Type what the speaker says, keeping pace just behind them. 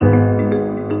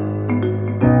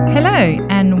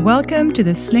and welcome to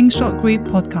the Slingshot Group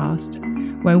podcast,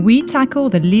 where we tackle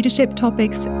the leadership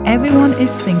topics everyone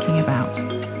is thinking about,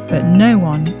 but no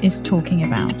one is talking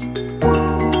about.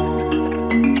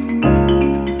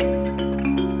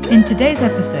 In today's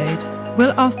episode,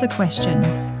 we'll ask the question,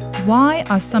 why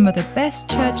are some of the best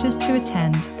churches to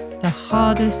attend the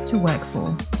hardest to work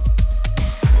for?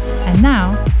 And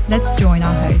now, let's join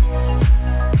our hosts.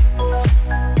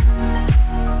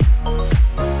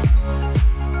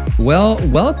 Well,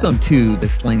 welcome to the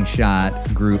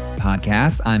Slingshot Group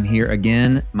podcast. I'm here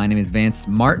again. My name is Vance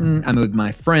Martin. I'm with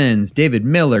my friends, David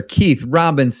Miller, Keith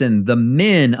Robinson, the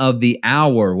men of the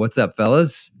hour. What's up,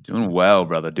 fellas? Doing well,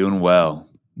 brother. Doing well.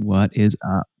 What is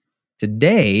up?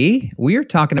 Today, we are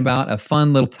talking about a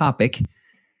fun little topic.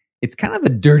 It's kind of the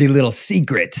dirty little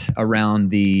secret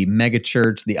around the mega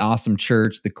church, the awesome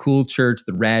church, the cool church,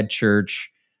 the rad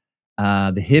church,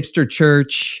 the hipster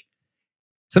church.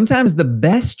 Sometimes the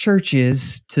best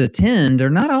churches to attend are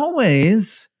not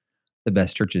always the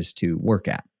best churches to work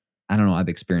at. I don't know. I've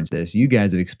experienced this. You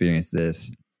guys have experienced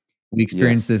this. We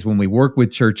experience this when we work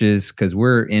with churches because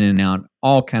we're in and out,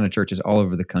 all kind of churches all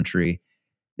over the country.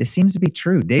 This seems to be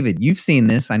true. David, you've seen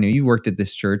this. I know you worked at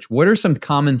this church. What are some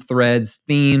common threads,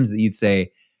 themes that you'd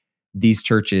say these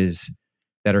churches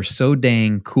that are so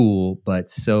dang cool but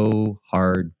so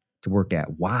hard to work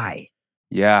at? Why?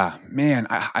 Yeah, man,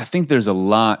 I think there's a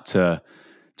lot to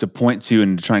point to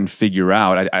and to try and figure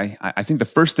out. I think the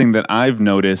first thing that I've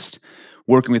noticed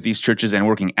working with these churches and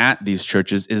working at these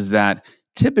churches is that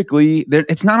typically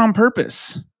it's not on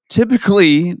purpose.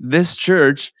 Typically, this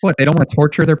church... What, they don't want to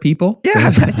torture their people?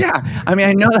 Yeah, yeah. I mean,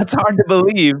 I know that's hard to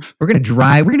believe. We're going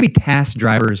to be task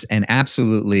drivers and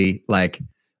absolutely like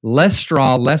less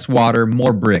straw, less water,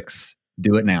 more bricks.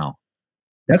 Do it now.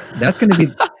 That's going to be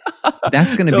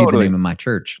totally be the name of my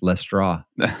church, Less Straw.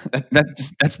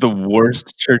 That's the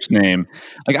worst church name.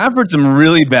 Like, I've heard some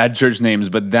really bad church names,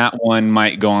 but that one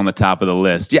might go on the top of the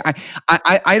list. Yeah,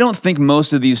 I don't think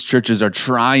most of these churches are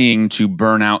trying to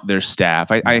burn out their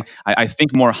staff. I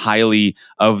think more highly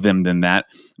of them than that.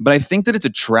 But I think that it's a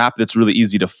trap that's really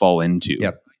easy to fall into.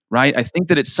 Yep. Right? I think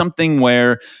that it's something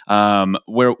where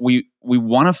we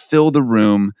want to fill the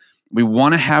room. We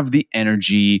want to have the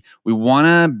energy. We want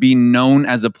to be known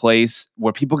as a place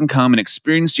where people can come and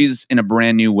experience Jesus in a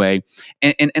brand new way.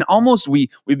 And almost we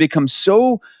become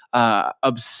so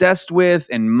obsessed with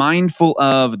and mindful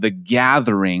of the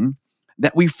gathering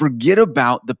that we forget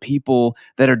about the people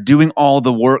that are doing all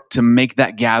the work to make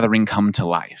that gathering come to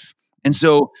life. And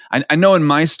so I know in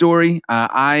my story,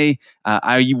 I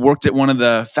worked at one of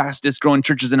the fastest growing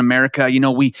churches in America. You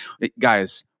know, we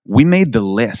made the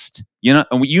list.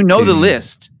 The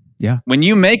list. Yeah. When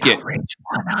you make it. Outreach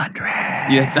 100.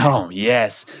 Yeah. Oh,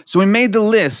 yes. So we made the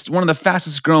list, one of the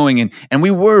fastest growing, and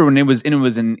we were, and it was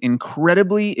an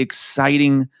incredibly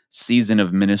exciting season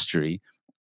of ministry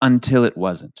until it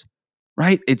wasn't.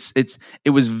 Right?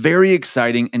 It was very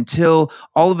exciting until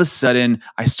all of a sudden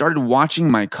I started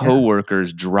watching my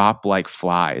coworkers drop like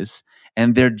flies.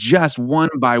 And they're just one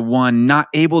by one, not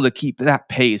able to keep that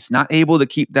pace. And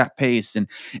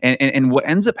what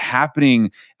ends up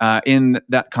happening in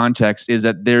that context is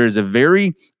that there is a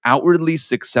very outwardly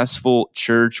successful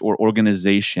church or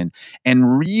organization.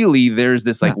 And really there's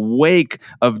this wake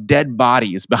of dead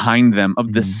bodies behind them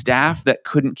of the staff that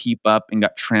couldn't keep up and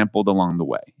got trampled along the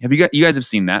way. You guys have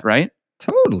seen that, right?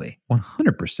 Totally.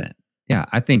 100%. Yeah.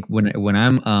 I think when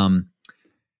I'm,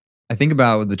 I think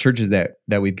about the churches that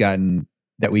we've gotten,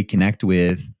 that we connect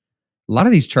with. A lot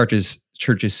of these churches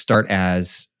start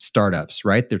as startups,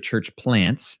 right? They're church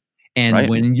plants. And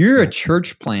when you're a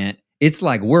church plant, it's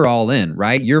like we're all in,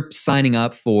 right? You're signing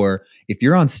up for, if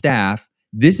you're on staff,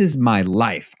 this is my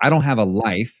life. I don't have a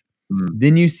life.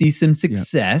 Then you see some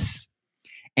success.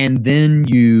 And then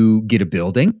you get a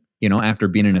building, after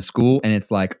being in a school. And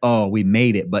it's like, oh, we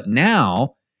made it. But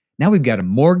now we've got a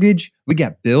mortgage, we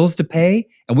got bills to pay,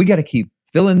 and we got to keep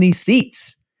filling these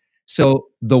seats. So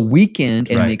the weekend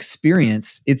and the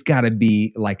experience, it's got to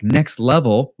be like next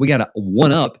level. We got to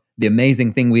one up the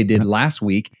amazing thing we did last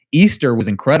week. Easter was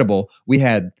incredible. We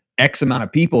had X amount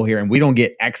of people here, and we don't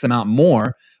get X amount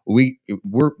more.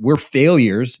 We're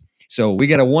failures. So we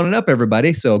got to one it up,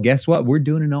 everybody. So guess what? We're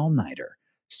doing an all-nighter.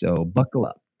 So buckle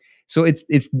up. So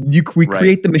we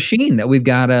create the machine that we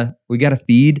gotta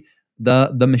feed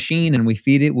the machine, and we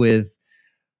feed it with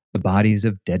the bodies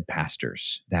of dead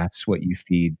pastors. That's what you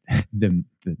feed the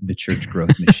church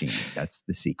growth machine. That's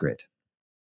the secret.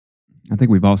 I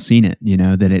think we've all seen it,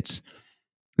 that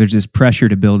there's this pressure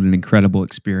to build an incredible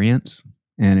experience,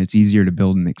 and it's easier to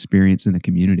build an experience in a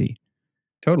community.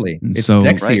 Totally. And it's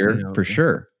sexier for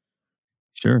sure.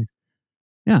 Sure.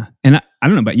 Yeah. And I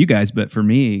don't know about you guys, but for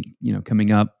me,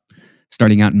 coming up,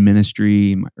 starting out in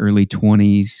ministry, in my early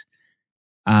 20s,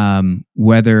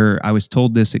 whether I was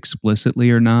told this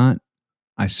explicitly or not,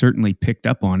 I certainly picked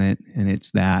up on it. And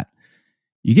it's that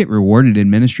you get rewarded in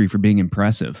ministry for being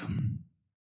impressive,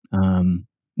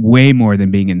 way more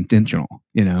than being intentional.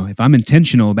 If I'm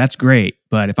intentional, that's great.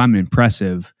 But if I'm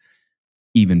impressive,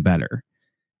 even better.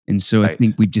 And so I Right.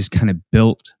 think we've just kind of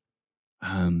built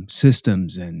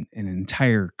systems and an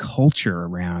entire culture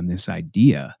around this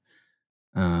idea.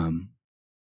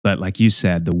 But like you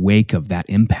said, the wake of that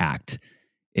impact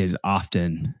is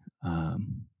often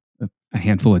a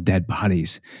handful of dead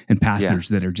bodies and pastors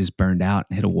that are just burned out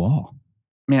and hit a wall.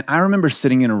 Man, I remember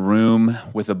sitting in a room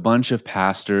with a bunch of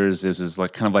pastors. This was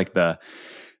like kind of like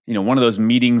one of those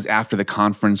meetings after the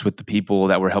conference with the people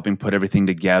that were helping put everything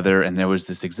together. And there was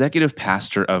this executive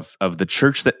pastor of the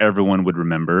church that everyone would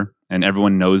remember and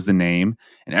everyone knows the name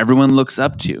and everyone looks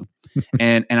up to.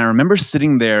 And I remember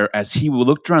sitting there as he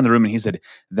looked around the room and he said,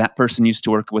 that person used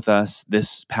to work with us.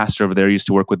 This pastor over there used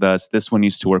to work with us. This one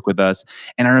used to work with us.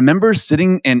 And I remember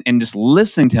sitting and just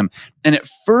listening to him. And at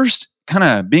first, kind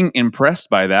of being impressed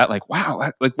by that, like,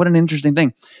 wow, like what an interesting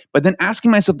thing. But then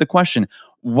asking myself the question,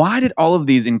 why did all of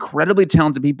these incredibly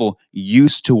talented people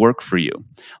used to work for you?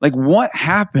 Like, what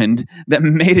happened that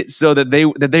made it so that they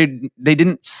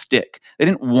didn't stick? They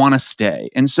didn't want to stay.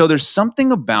 And so there's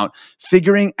something about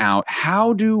figuring out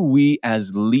how do we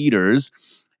as leaders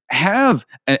have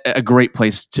a great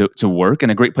place to work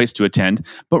and a great place to attend,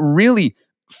 but really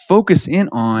focus in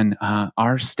on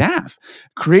our staff,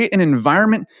 create an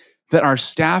environment that our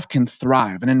staff can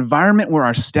thrive, an environment where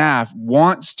our staff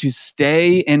wants to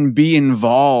stay and be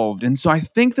involved. And so I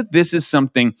think that this is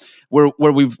something where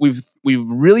we've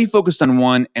really focused on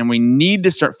one and we need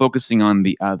to start focusing on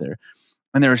the other.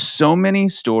 And there are so many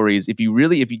stories. If you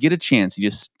get a chance, you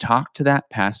just talk to that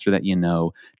pastor that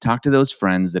talk to those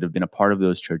friends that have been a part of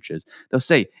those churches. They'll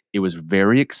say, it was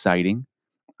very exciting.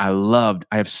 I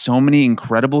have so many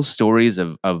incredible stories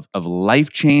of life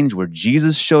change where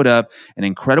Jesus showed up and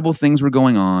incredible things were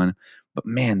going on. But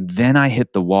man, then I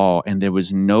hit the wall and there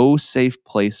was no safe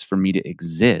place for me to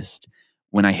exist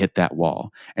when I hit that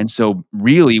wall. And so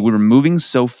really we were moving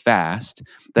so fast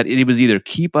that it was either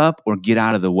keep up or get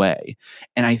out of the way.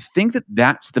 And I think that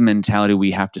that's the mentality we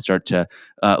have to start to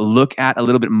look at a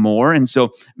little bit more. And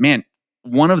so, man,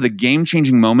 one of the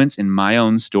game-changing moments in my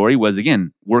own story was,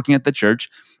 again, working at the church.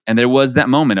 And there was that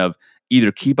moment of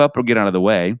either keep up or get out of the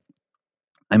way.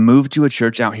 I moved to a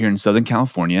church out here in Southern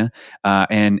California,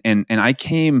 and I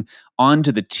came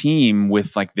onto the team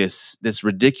with like this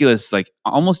ridiculous, like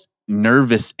almost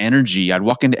nervous energy. I'd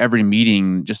walk into every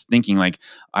meeting just thinking like,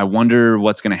 I wonder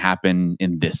what's going to happen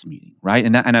in this meeting, right?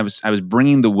 And I was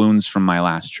bringing the wounds from my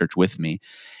last church with me.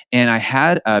 And I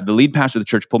had the lead pastor of the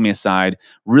church pull me aside,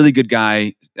 really good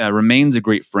guy, remains a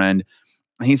great friend.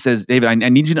 And he says, David, I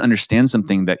need you to understand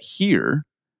something, that here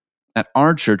at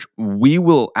our church, we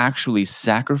will actually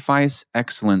sacrifice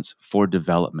excellence for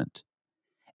development.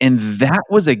 And that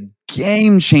was a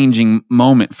game-changing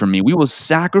moment for me. We will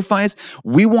sacrifice.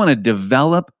 We want to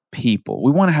develop people.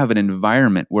 We want to have an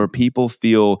environment where people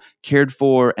feel cared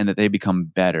for and that they become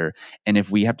better. And if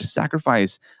we have to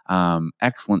sacrifice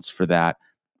excellence for that,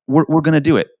 we're going to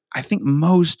do it. I think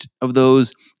most of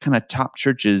those kind of top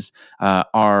churches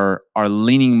are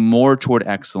leaning more toward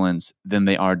excellence than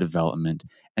they are development.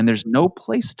 And there's no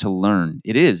place to learn.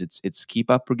 It's keep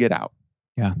up or get out.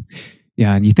 Yeah.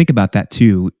 Yeah. And you think about that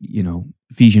too,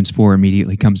 Ephesians 4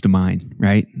 immediately comes to mind,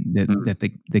 right? That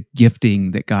the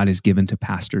gifting that God has given to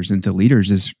pastors and to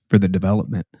leaders is for the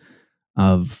development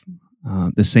of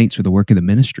the saints for the work of the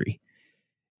ministry.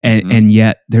 And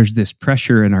yet there's this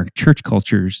pressure in our church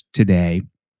cultures today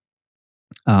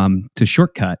to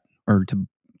shortcut or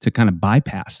to kind of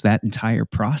bypass that entire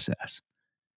process.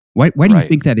 Why do you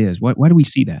think that is? Why do we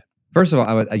see that? First of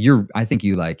all, I think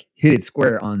you like hit it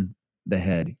square on the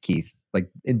head, Keith. Like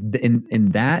in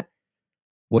that,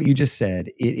 what you just said,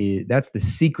 that's the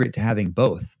secret to having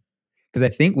both. Because I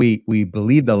think we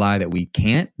believe the lie that we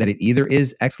can't, that it either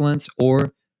is excellence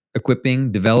or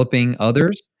equipping, developing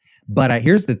others. But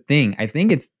here's the thing: I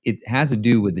think it has to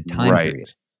do with the time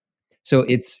period. So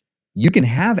you can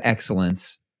have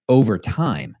excellence over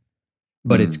time,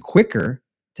 but it's quicker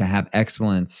to have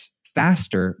excellence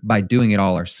faster by doing it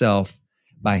all ourselves,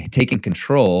 by taking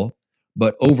control.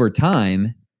 But over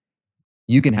time,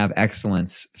 you can have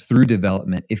excellence through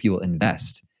development if you will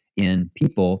invest in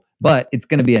people. But it's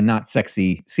going to be a not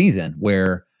sexy season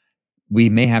where we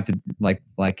may have to,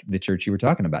 like the church you were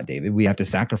talking about, David, we have to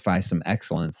sacrifice some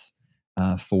excellence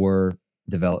for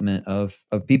development of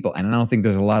people. And I don't think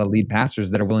there's a lot of lead pastors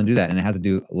that are willing to do that. And it has to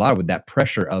do a lot with that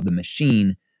pressure of the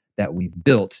machine that we've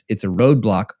built. It's a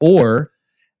roadblock. Or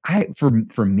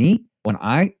for me,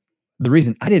 the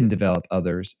reason I didn't develop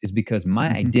others is because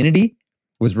my identity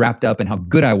was wrapped up in how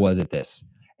good I was at this.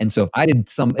 And so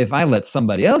if I let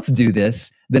somebody else do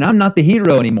this, then I'm not the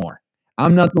hero anymore.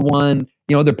 I'm not the one,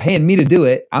 they're paying me to do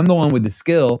it. I'm the one with the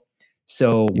skill.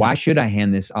 So why should I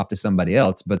hand this off to somebody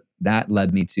else? But that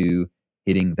led me to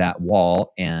hitting that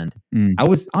wall. And I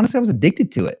was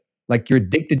addicted to it. Like, you're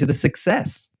addicted to the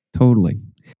success. Totally.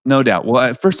 No doubt.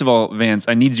 Well, first of all, Vance,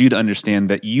 I need you to understand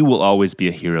that you will always be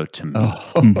a hero to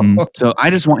me. So I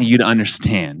just want you to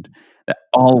understand that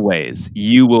always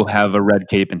you will have a red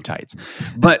cape and tights.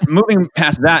 But moving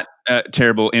past that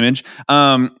terrible image,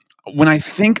 when I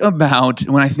think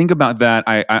about that,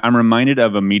 I'm reminded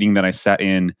of a meeting that I sat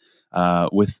in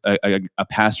with a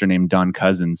pastor named Don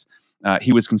Cousins.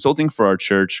 He was consulting for our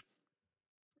church,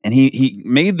 and he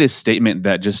made this statement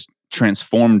that just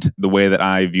transformed the way that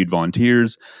I viewed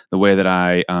volunteers, the way that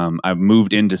I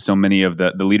moved into so many of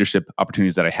the leadership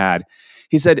opportunities that I had.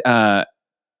 He said,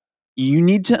 you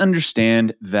need to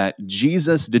understand that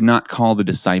Jesus did not call the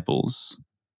disciples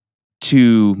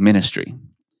to ministry.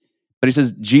 But he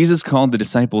says, Jesus called the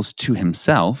disciples to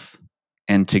himself,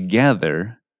 and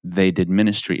together they did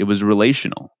ministry. It was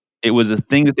relational. It was a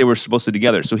thing that they were supposed to do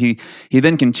together. So he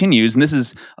then continues, and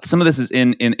some of this is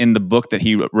in the book that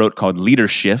he wrote called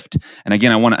Leadership. And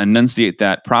again, I want to enunciate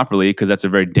that properly because that's a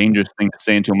very dangerous thing to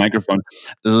say into a microphone.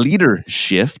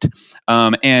 Leadership.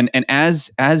 And as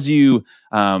you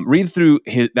read through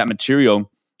that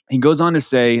material, he goes on to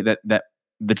say that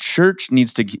the church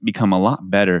needs to become a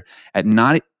lot better at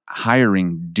not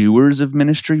hiring doers of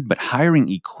ministry, but hiring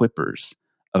equippers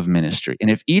of ministry. And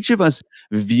if each of us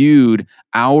viewed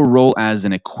our role as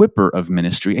an equipper of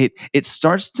ministry, it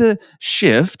starts to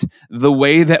shift the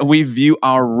way that we view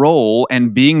our role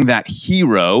and being that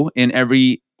hero in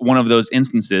every one of those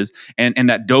instances, and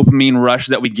that dopamine rush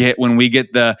that we get when we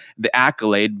get the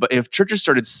accolade. But if churches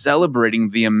started celebrating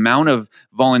the amount of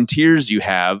volunteers you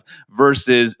have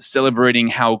versus celebrating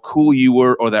how cool you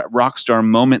were or that rock star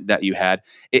moment that you had,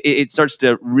 it starts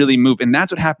to really move. And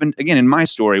that's what happened, again, in my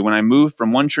story. When I moved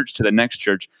from one church to the next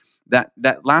church, that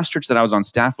last church that I was on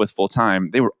staff with full time,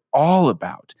 they were all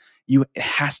about, it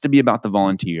has to be about the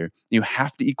volunteer. You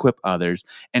have to equip others.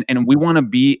 And we want to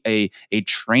be a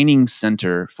training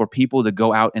center for people to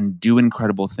go out and do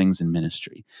incredible things in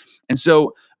ministry. And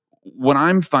so what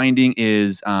I'm finding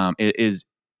is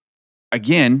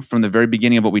again, from the very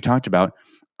beginning of what we talked about,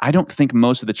 I don't think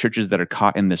most of the churches that are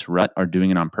caught in this rut are doing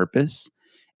it on purpose.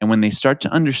 And when they start to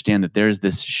understand that there's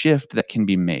this shift that can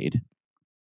be made,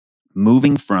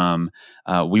 moving from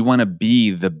we want to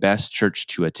be the best church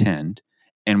to attend,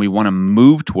 and we want to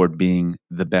move toward being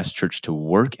the best church to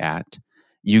work at,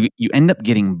 you end up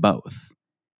getting both.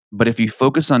 But if you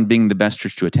focus on being the best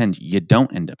church to attend, you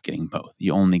don't end up getting both.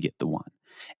 You only get the one.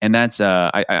 And that's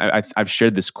I've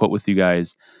shared this quote with you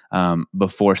guys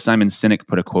before. Simon Sinek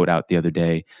put a quote out the other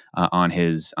day on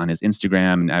his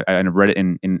Instagram, and I've read it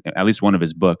in at least one of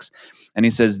his books. And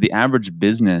he says the average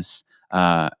business,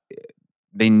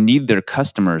 they need their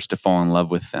customers to fall in love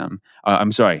with them.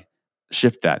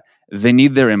 Shift that. They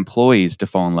need their employees to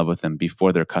fall in love with them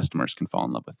before their customers can fall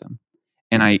in love with them.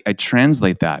 And I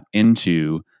translate that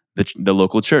into the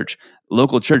local church.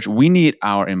 Local church, we need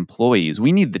our employees.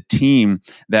 We need the team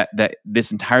that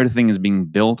this entire thing is being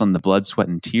built on the blood, sweat,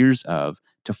 and tears of,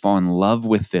 to fall in love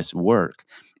with this work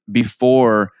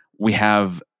before we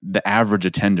have the average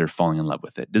attender falling in love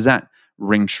with it. Does that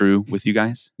ring true with you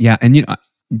guys? Yeah. And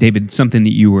David, something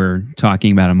that you were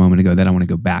talking about a moment ago that I want to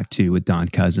go back to with Don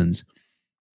Cousins,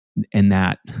 and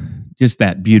that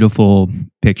beautiful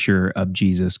picture of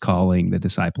Jesus calling the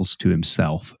disciples to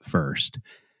himself first.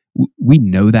 We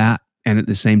know that. And at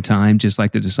the same time, just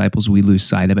like the disciples, we lose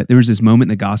sight of it. There was this moment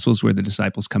in the Gospels where the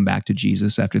disciples come back to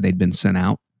Jesus after they'd been sent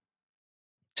out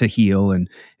to heal and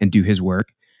do his work.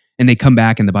 And they come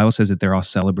back, and the Bible says that they're all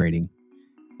celebrating.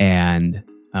 And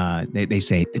they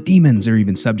say, the demons are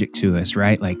even subject to us,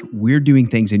 right? Like, we're doing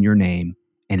things in your name,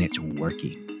 and it's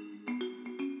working.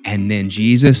 And then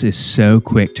Jesus is so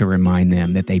quick to remind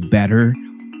them that they better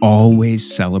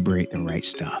always celebrate the right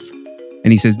stuff.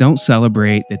 And he says, don't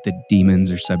celebrate that the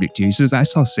demons are subject to you. He says, I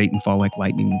saw Satan fall like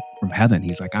lightning from heaven.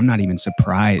 He's like, I'm not even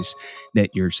surprised that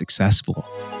you're successful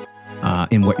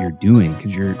in what you're doing,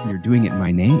 because you're doing it in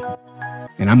my name,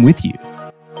 and I'm with you.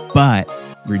 But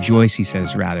rejoice, he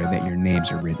says, rather, that your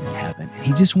names are written in heaven. And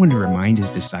he just wanted to remind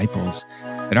his disciples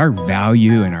that our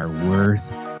value and our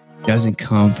worth doesn't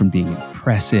come from being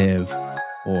impressive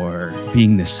or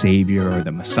being the savior or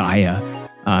the Messiah,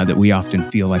 that we often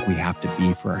feel like we have to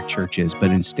be for our churches, but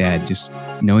instead just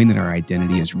knowing that our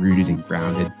identity is rooted and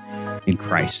grounded in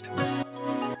Christ.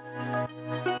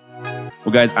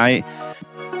 Well, guys, I'm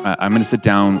going to sit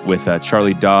down with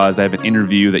Charlie Dawes. I have an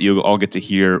interview that you'll all get to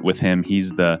hear with him.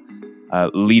 He's the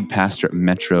lead pastor at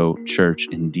Metro Church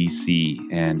in DC,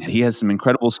 and he has some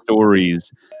incredible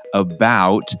stories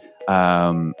about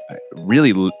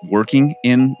really working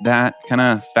in that kind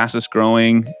of fastest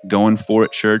growing, going for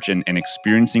it church and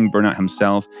experiencing burnout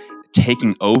himself,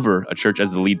 taking over a church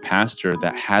as the lead pastor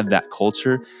that had that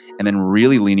culture, and then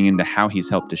really leaning into how he's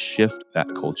helped to shift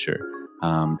that culture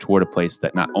toward a place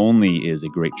that not only is a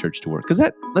great church to work, because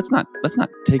let's not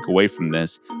take away from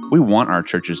this. We want our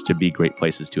churches to be great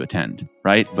places to attend,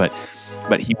 right? But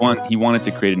he wanted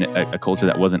to create a culture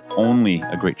that wasn't only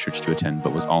a great church to attend,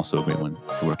 but was also a great one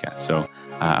to work at. So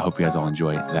I hope you guys all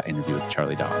enjoy that interview with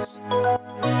Charlie Dawes.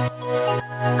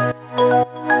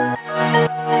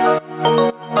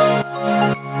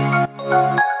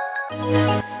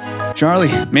 Charlie,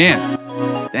 man,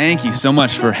 thank you so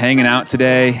much for hanging out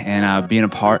today and being a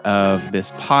part of this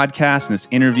podcast and this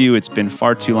interview. It's been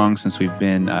far too long since we've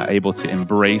been able to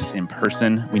embrace in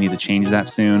person. We need to change that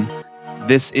soon.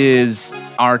 This is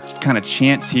our kind of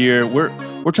chance here. We're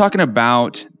talking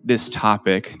about this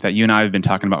topic that you and I have been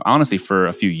talking about, honestly, for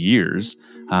a few years.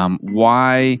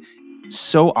 Why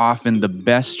so often the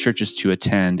best churches to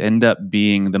attend end up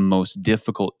being the most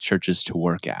difficult churches to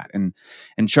work at. And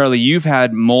Charlie, you've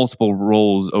had multiple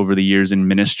roles over the years in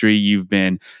ministry. You've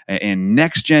been in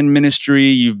next gen ministry,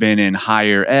 you've been in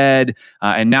higher ed,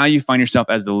 and now you find yourself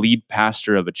as the lead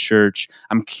pastor of a church.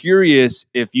 I'm curious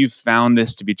if you've found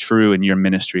this to be true in your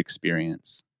ministry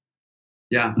experience.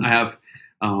 Yeah, I have.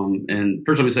 And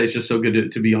first, let me say it's just so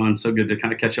good to be on, so good to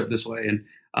kind of catch up this way and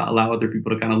allow other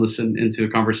people to kind of listen into a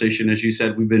conversation, as you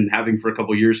said, we've been having for a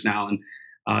couple of years now. And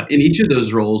in each of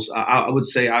those roles, I would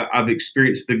say I've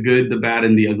experienced the good, the bad,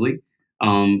 and the ugly.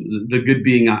 The good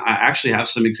being, I actually have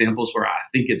some examples where I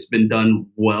think it's been done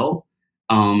well,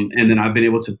 and then I've been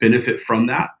able to benefit from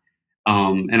that.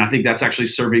 And I think that's actually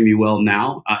serving me well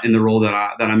now in the role that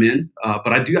I'm in.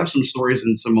 But I do have some stories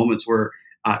and some moments where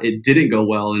it didn't go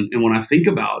well. And when I think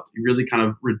about really kind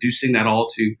of reducing that all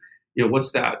to,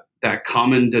 what's that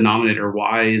common denominator?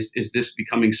 Why is this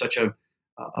becoming such a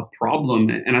problem?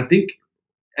 And I think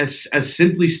as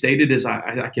simply stated as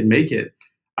I can make it,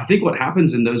 I think what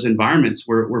happens in those environments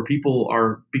where people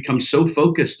become so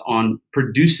focused on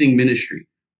producing ministry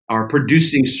or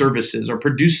producing services or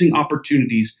producing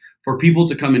opportunities for people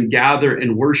to come and gather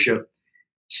and worship,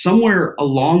 somewhere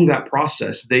along that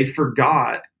process, they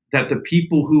forgot that the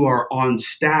people who are on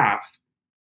staff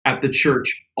at the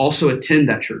church also attend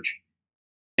that church.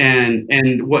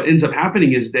 And what ends up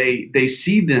happening is they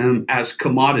see them as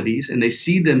commodities and they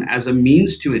see them as a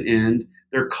means to an end.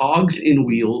 They're cogs in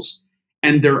wheels,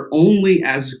 and they're only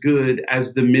as good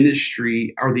as the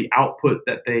ministry or the output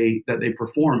that they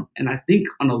perform. And I think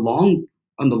on the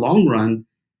long run,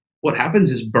 what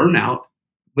happens is burnout,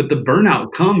 but the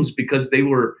burnout comes because they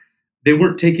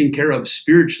weren't taken care of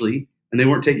spiritually, and they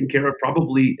weren't taken care of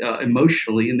probably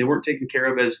emotionally, and they weren't taken care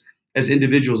of as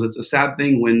individuals. It's a sad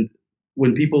thing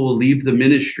when people will leave the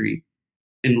ministry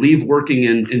and leave working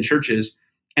in churches,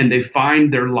 and they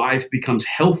find their life becomes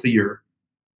healthier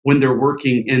when they're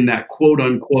working in that quote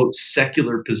unquote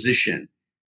secular position.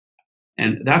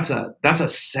 And that's a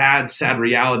sad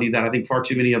reality that I think far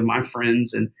too many of my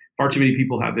friends and far too many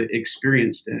people have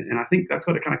experienced. And I think that's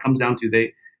what it kind of comes down to.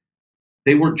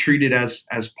 They weren't treated as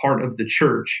part of the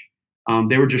church.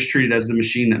 They were just treated as the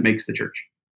machine that makes the church.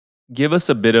 Give us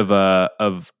a bit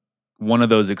of one of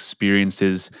those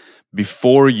experiences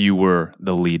before you were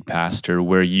the lead pastor,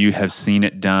 where you have seen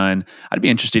it done. I'd be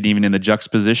interested even in the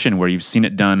juxtaposition where you've seen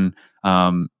it done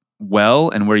well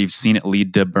and where you've seen it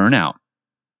lead to burnout.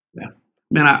 Yeah,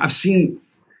 man, I've seen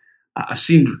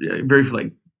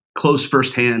very close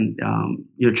firsthand.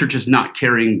 Churches not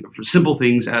caring for simple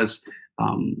things as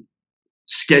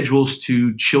schedules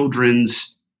to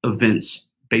children's events,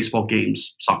 baseball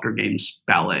games, soccer games,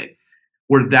 ballet,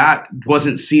 where that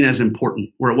wasn't seen as important,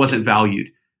 where it wasn't valued.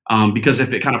 Because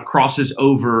if it kind of crosses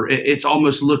over, it's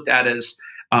almost looked at as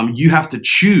you have to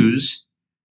choose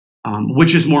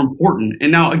which is more important.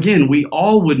 And now, again, we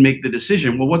all would make the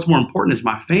decision, well, what's more important is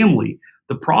my family.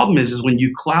 The problem is when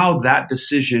you cloud that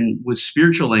decision with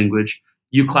spiritual language,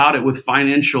 you cloud it with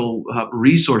financial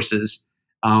resources,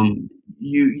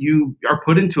 you are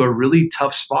put into a really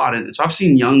tough spot. And so I've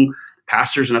seen young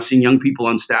pastors and I've seen young people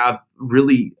on staff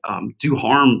really do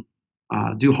harm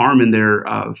in their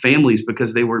families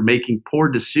because they were making poor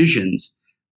decisions,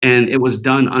 and it was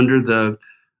done under the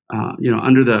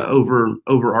under the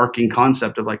overarching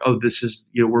concept of like, oh, this is,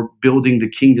 we're building the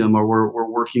kingdom, or we're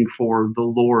working for the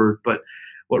Lord. But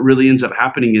what really ends up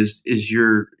happening is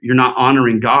you're not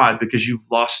honoring God because you've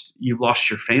lost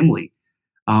your family.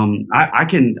 I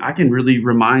can really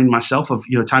remind myself of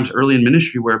times early in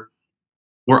ministry where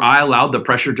I allowed the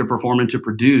pressure to perform and to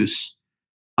produce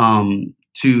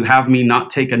to have me not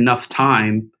take enough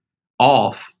time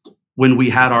off when we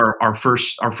had our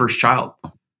first child.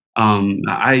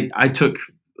 I took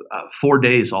 4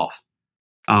 days off.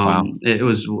 Wow. It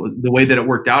was the way that it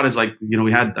worked out is like,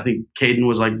 we had, I think Caden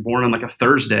was like born on like a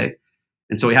Thursday.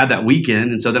 And so we had that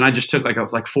weekend. And so then I just took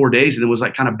like 4 days and it was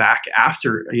like kind of back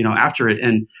after it.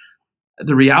 And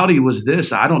the reality was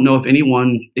this: I don't know if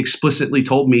anyone explicitly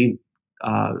told me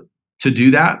to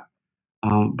do that.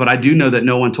 But I do know that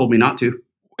no one told me not to.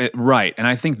 Right. And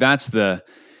I think that's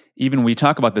even we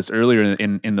talk about this earlier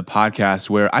in the podcast,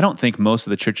 where I don't think most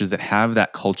of the churches that have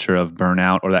that culture of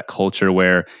burnout, or that culture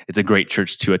where it's a great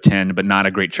church to attend, but not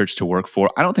a great church to work for,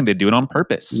 I don't think they do it on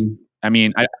purpose. Mm. I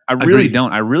mean, I really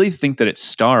don't. I really think that it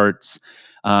starts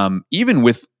even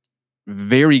with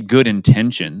very good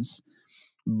intentions,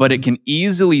 but it can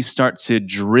easily start to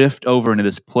drift over into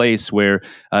this place where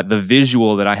the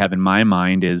visual that I have in my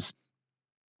mind is,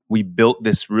 we built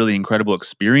this really incredible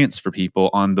experience for people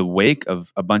on the wake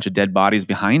of a bunch of dead bodies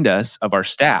behind us of our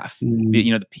staff. Mm.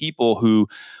 The people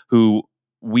who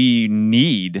we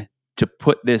need to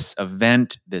put this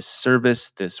event, this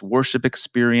service, this worship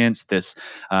experience, this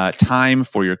time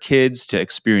for your kids to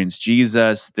experience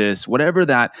Jesus, this whatever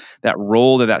that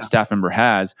role that staff member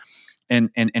has, and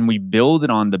we build it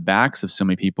on the backs of so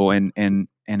many people. And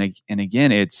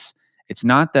again, it's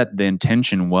not that the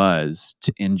intention was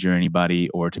to injure anybody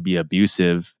or to be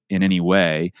abusive in any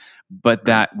way, but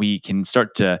that we can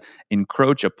start to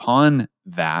encroach upon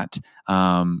that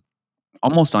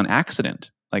almost on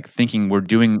accident, like thinking we're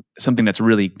doing something that's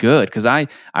really good. Because I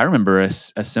remember a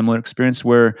similar experience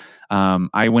where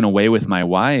I went away with my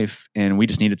wife and we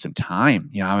just needed some time.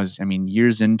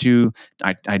 Years into,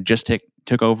 I just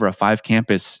took over a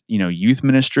 5-campus youth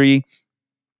ministry.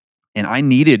 And I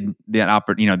needed that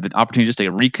the opportunity just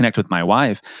to reconnect with my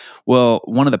wife. Well,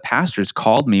 one of the pastors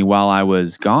called me while I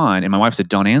was gone, and my wife said,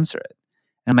 "Don't answer it."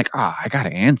 And I'm like, I got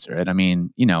to answer it. I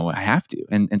mean, I have to.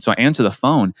 And so I answer the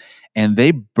phone, and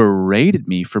they berated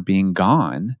me for being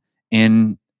gone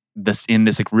in this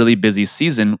like really busy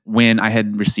season when I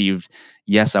had received,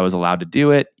 yes, I was allowed to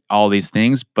do it, all these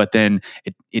things, but then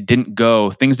things didn't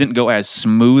go as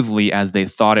smoothly as they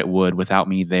thought it would without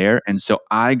me there. And so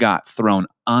I got thrown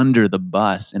under the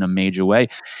bus in a major way.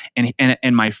 And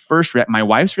my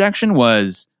wife's reaction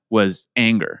was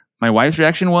anger. My wife's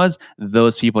reaction was,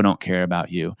 those people don't care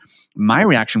about you. My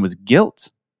reaction was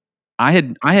guilt. I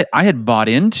had bought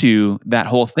into that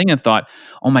whole thing and thought,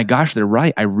 oh my gosh, they're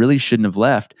right. I really shouldn't have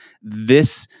left.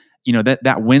 This,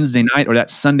 that Wednesday night or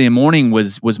that Sunday morning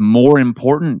was more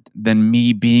important than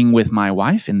me being with my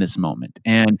wife in this moment.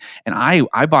 And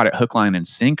I bought it hook, line, and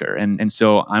sinker. And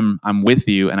so I'm with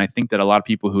you. And I think that a lot of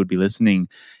people who would be listening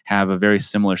have a very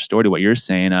similar story to what you're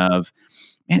saying of,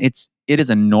 man, it is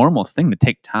a normal thing to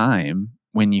take time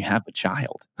when you have a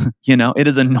child. It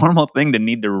is a normal thing to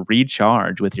need to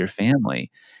recharge with your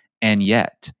family. And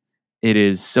yet it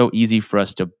is so easy for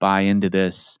us to buy into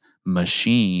this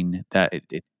machine that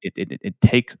it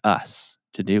takes us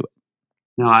to do it.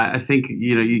 No, I think,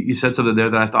 you said something there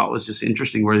that I thought was just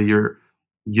interesting, where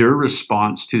your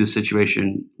response to the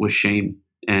situation was shame,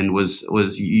 and was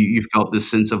you felt this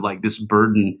sense of like this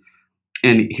burden.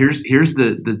 And here's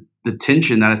the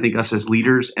tension that I think us as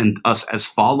leaders and us as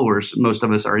followers, most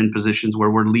of us are in positions where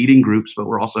we're leading groups, but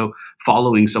we're also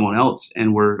following someone else,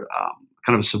 and we're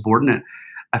kind of a subordinate.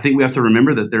 I think we have to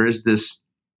remember that there's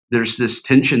this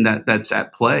tension that's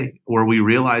at play, where we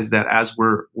realize that as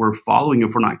we're following,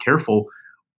 if we're not careful,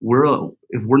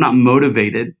 if we're not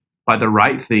motivated by the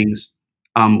right things,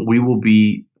 we'll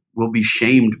be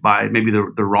shamed by maybe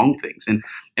the wrong things.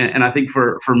 And I think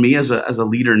for me as a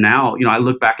leader now, I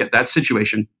look back at that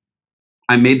situation.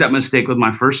 I made that mistake with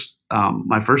my first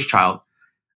child.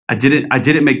 I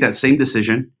didn't make that same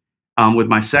decision with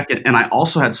my second, and I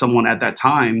also had someone at that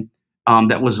time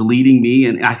that was leading me,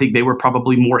 and I think they were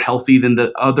probably more healthy than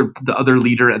the other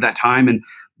leader at that time, and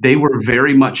they were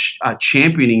very much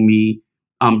championing me,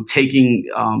 taking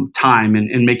time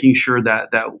and making sure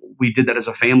that we did that as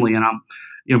a family, and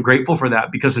I'm grateful for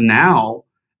that, because now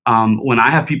when I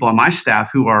have people on my staff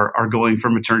who are going for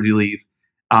maternity leave,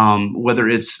 whether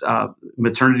it's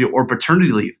maternity or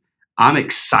paternity leave, I'm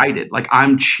excited. Like,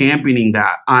 I'm championing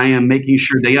that. I am making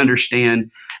sure they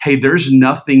understand, hey, there's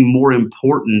nothing more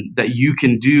important that you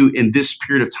can do in this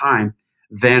period of time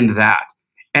than that.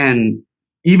 And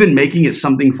even making it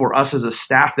something for us as a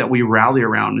staff that we rally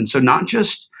around. And so not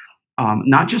just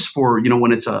for,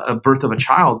 when it's a birth of a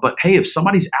child, but hey, if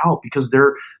somebody's out because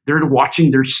they're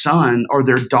watching their son or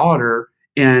their daughter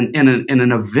in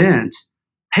an event,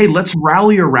 hey, let's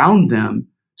rally around them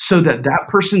so that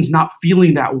person's not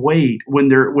feeling that weight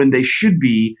when they should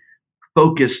be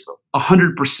focused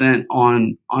 100%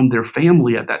 on their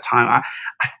family at that time.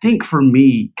 I think for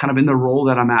me, kind of in the role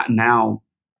that I'm at now,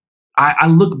 I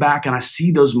look back and I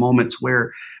see those moments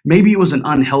where maybe it was an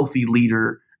unhealthy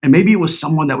leader and maybe it was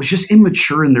someone that was just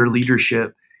immature in their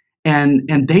leadership and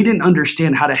they didn't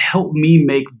understand how to help me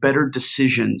make better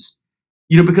decisions.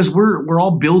 Because we're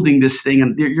all building this thing,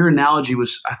 and your analogy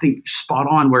was, I think, spot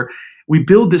on, where we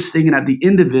build this thing and at the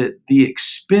end of it, the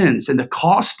expense and the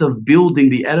cost of building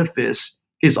the edifice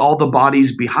is all the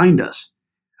bodies behind us.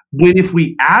 When if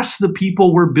we ask the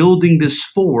people we're building this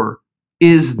for,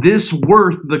 is this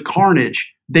worth the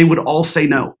carnage? They would all say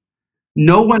no.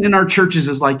 No one in our churches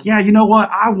is like, yeah, you know what?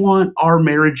 I want our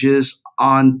marriages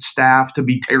on staff to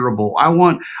be terrible. I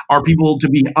want our people to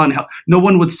be unhealthy. No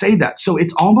one would say that. So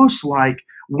it's almost like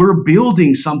we're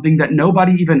building something that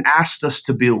nobody even asked us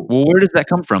to build. Well, where does that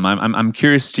come from? I'm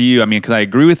curious to you. I mean, because I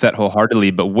agree with that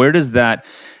wholeheartedly, but where does that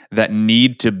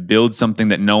need to build something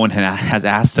that no one has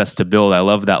asked us to build? I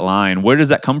love that line. Where does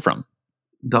that come from?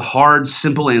 The hard,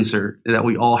 simple answer that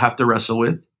we all have to wrestle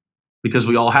with, because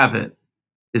we all have it,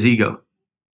 is ego.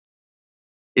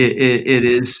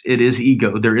 It is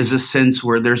ego. There is a sense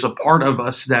where there's a part of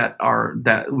us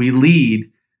that we lead.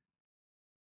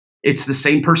 It's the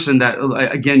same person that,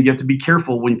 again, you have to be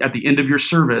careful when at the end of your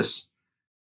service,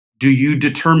 do you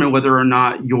determine whether or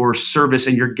not your service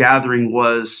and your gathering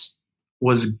was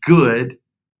good,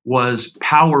 was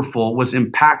powerful, was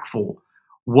impactful?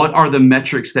 What are the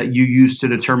metrics that you use to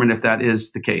determine if that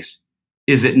is the case?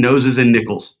 Is it noses and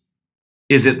nickels?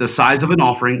 Is it the size of an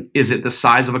offering? Is it the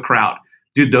size of a crowd?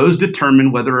 Do those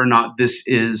determine whether or not this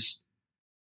is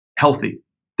healthy?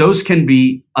 Those can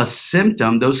be a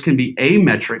symptom. Those can be a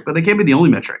metric, but they can't be the only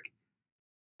metric.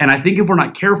 And I think if we're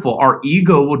not careful, our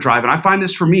ego will drive. And I find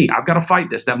this for me. I've got to fight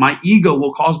this, that my ego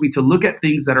will cause me to look at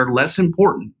things that are less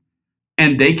important.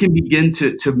 And they can begin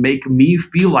to make me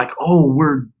feel like, oh,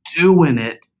 we're doing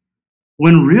it.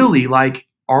 When really, like,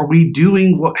 are we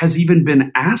doing what has even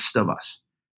been asked of us?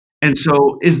 And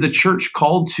so is the church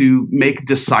called to make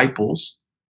disciples,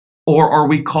 or are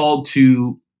we called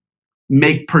to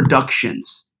make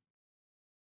productions,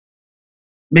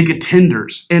 make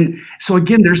attenders? And so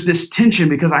again, there's this tension,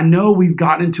 because I know we've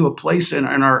gotten into a place in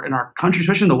our country,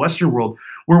 especially in the Western world,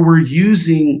 where we're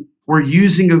using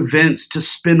events to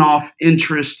spin off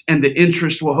interest, and the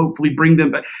interest will hopefully bring them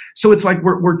back. So it's like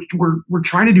we're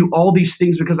trying to do all these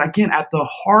things because, again, at the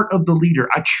heart of the leader,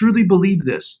 I truly believe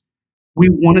this. We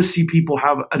want to see people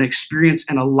have an experience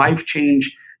and a life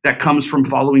change that comes from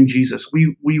following Jesus.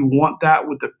 We want that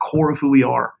with the core of who we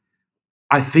are.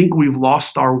 I think we've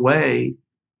lost our way,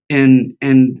 and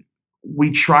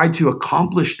we try to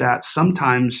accomplish that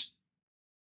sometimes,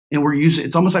 and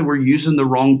it's almost like we're using the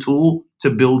wrong tool to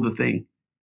build the thing.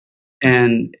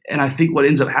 And I think what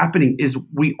ends up happening is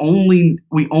we only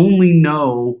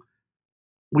know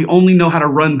how to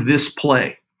run this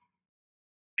play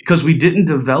because we didn't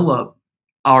develop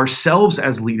ourselves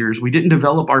as leaders. We didn't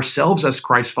develop ourselves as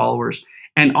Christ followers.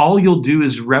 And all you'll do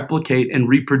is replicate and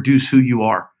reproduce who you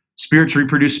are. Spirits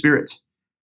reproduce spirits.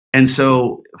 And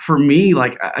so for me,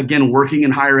 like, again, working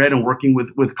in higher ed and working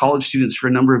with college students for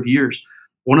a number of years,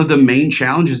 one of the main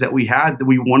challenges that we had, that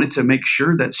we wanted to make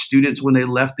sure that students, when they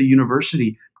left the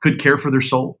university, could care for their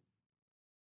soul.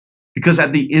 Because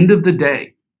at the end of the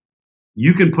day,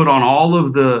 you can put on all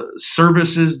of the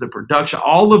services, the production,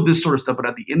 all of this sort of stuff. But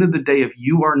at the end of the day, if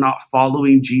you are not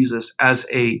following Jesus as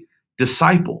a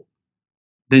disciple,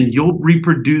 then you'll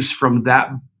reproduce from that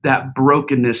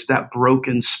brokenness, that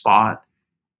broken spot.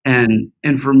 And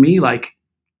for me, like,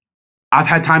 I've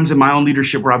had times in my own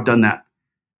leadership where I've done that.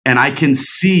 And I can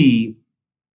see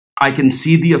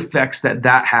the effects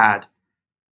that had.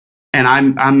 And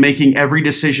I'm making every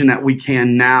decision that we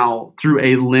can now through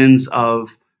a lens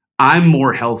of, I'm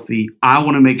more healthy. I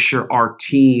want to make sure our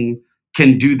team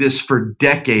can do this for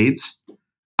decades.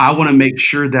 I want to make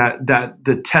sure that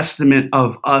the testament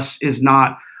of us is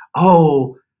not,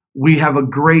 oh, we have a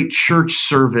great church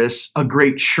service, a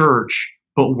great church,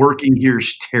 but working here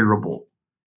is terrible.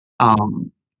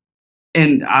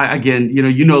 And again,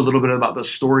 you know a little bit about the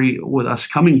story with us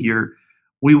coming here.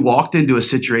 We walked into a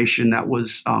situation that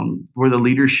was where the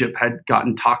leadership had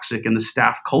gotten toxic and the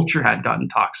staff culture had gotten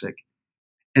toxic.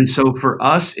 And so for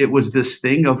us, it was this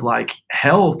thing of like,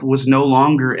 health was no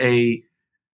longer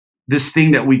this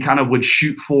thing that we kind of would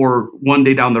shoot for one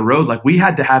day down the road. Like we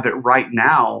had to have it right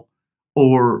now,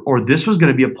 or this was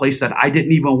going to be a place that I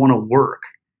didn't even want to work.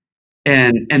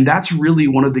 And that's really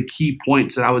one of the key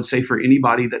points that I would say for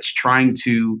anybody that's trying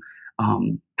to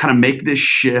kind of make this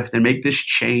shift and make this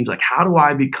change. Like, how do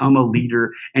I become a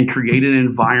leader and create an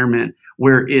environment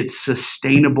where it's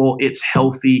sustainable, it's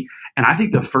healthy? And I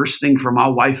think the first thing for my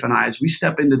wife and I, as we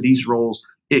step into these roles,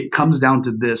 it comes down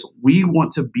to this. We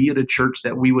want to be at a church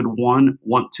that we would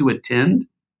want to attend,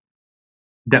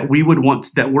 that we would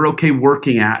that we're okay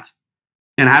working at.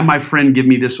 And I had my friend give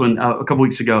me this one a couple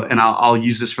weeks ago, and I'll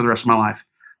use this for the rest of my life.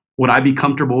 Would I be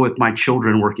comfortable with my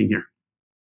children working here?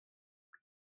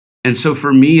 And so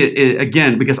for me,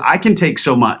 again, because I can take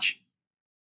so much,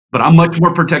 but I'm much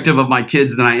more protective of my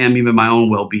kids than I am even my own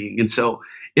well-being. And so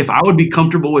if I would be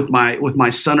comfortable with my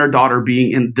son or daughter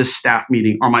being in this staff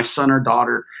meeting, or my son or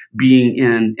daughter being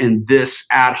in this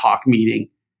ad hoc meeting,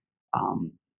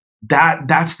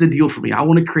 that's the deal for me. I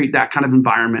want to create that kind of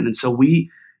environment. And so we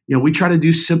try to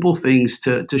do simple things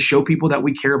to show people that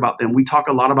we care about them. We talk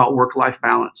a lot about work-life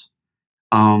balance.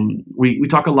 We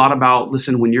talk a lot about,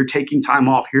 listen, when you're taking time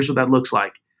off, here's what that looks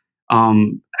like.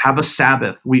 Have a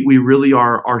Sabbath. We really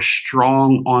are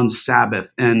strong on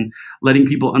Sabbath and letting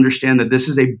people understand that this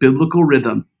is a biblical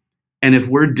rhythm. And if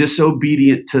we're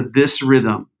disobedient to this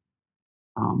rhythm,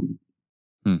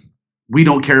 we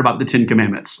don't care about the 10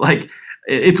 Commandments. Like,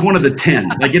 it's one of the 10.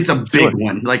 Like, it's a big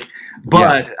one. Like,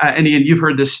 but and Ian, you've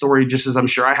heard this story just as I'm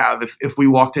sure I have. If we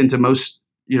walked into most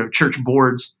church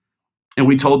boards and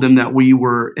we told them that we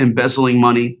were embezzling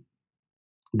money,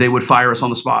 they would fire us on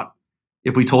the spot.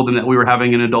 If we told them that we were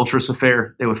having an adulterous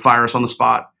affair, they would fire us on the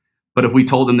spot. But if we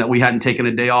told them that we hadn't taken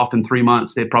a day off in 3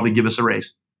 months, they'd probably give us a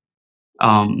raise.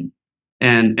 And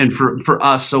for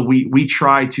us, so we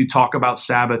try to talk about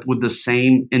Sabbath with the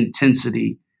same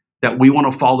intensity that we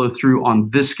want to follow through on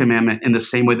this commandment in the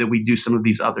same way that we do some of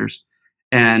these others.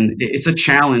 And it's a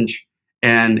challenge.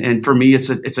 And for me, it's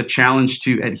a challenge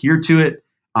to adhere to it.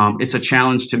 It's a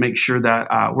challenge to make sure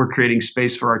that we're creating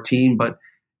space for our team. But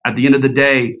at the end of the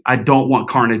day, I don't want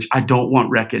carnage. I don't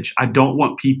want wreckage. I don't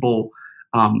want people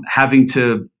having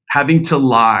to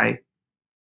lie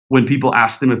when people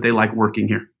ask them if they like working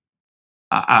here.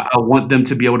 I want them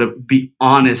to be able to be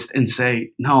honest and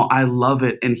say, no, I love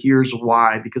it. And here's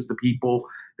why, because the people,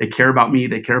 they care about me.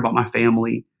 They care about my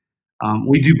family.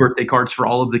 We do birthday cards for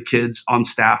all of the kids on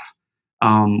staff.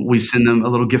 We send them a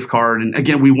little gift card. And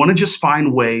again, we want to just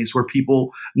find ways where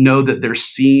people know that they're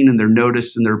seen and they're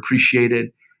noticed and they're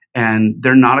appreciated and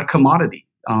they're not a commodity.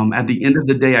 At the end of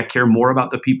the day, I care more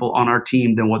about the people on our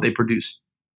team than what they produce.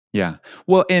 Yeah.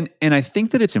 Well, and I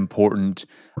think that it's important,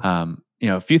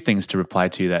 a few things to reply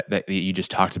to that you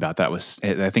just talked about that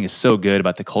I think is so good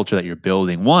about the culture that you're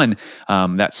building. One,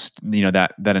 that's,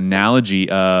 that analogy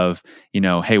of,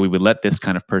 hey, we would let this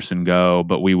kind of person go,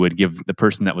 but we would give the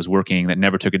person that was working, that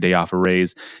never took a day off, a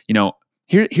raise.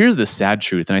 Here's the sad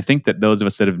truth. And I think that those of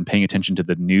us that have been paying attention to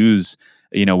the news,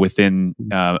 within,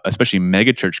 especially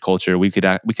megachurch culture, we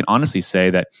can honestly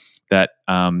say that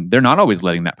they're not always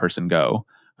letting that person go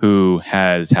who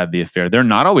has had the affair. They're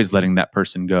not always letting that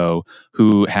person go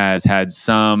who has had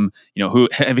some, who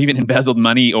have even embezzled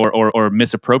money or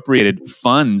misappropriated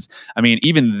funds. I mean,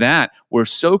 even that, we're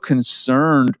so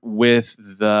concerned with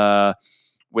the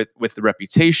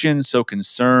reputation, so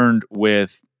concerned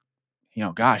with,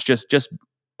 just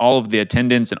all of the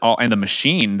attendance and the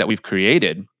machine that we've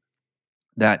created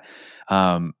that,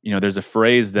 there's a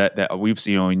phrase that we've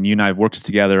seen, and you and I have worked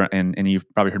together, and you've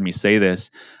probably heard me say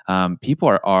this. People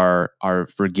are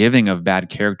forgiving of bad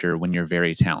character when you're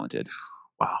very talented.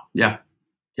 Wow. Yeah.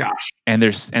 Gosh. And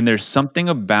there's something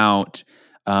about,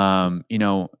 when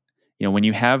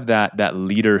you have that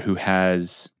leader who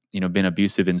has, been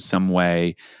abusive in some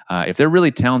way, if they're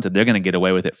really talented, they're going to get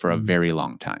away with it for a very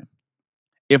long time.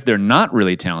 If they're not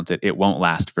really talented, it won't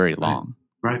last very long.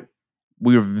 Right.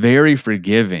 We're very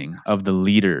forgiving of the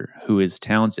leader who is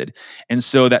talented. And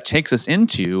so that takes us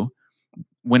into,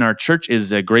 when our church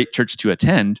is a great church to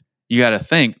attend, you got to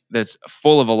think that's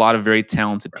full of a lot of very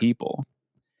talented people.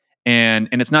 And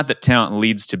it's not that talent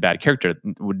leads to bad character.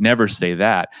 Would never say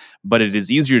that, but it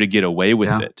is easier to get away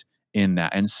with it in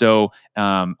that. And so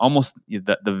almost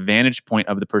the vantage point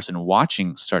of the person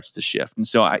watching starts to shift. And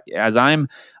so as I'm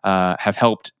have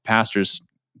helped pastors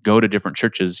go to different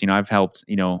churches, I've helped,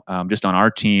 just on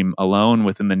our team alone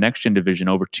within the Next Gen division,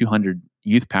 over 200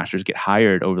 youth pastors get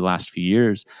hired over the last few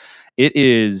years.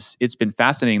 It's been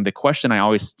fascinating. The question I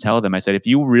always tell them, I said, if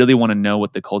you really want to know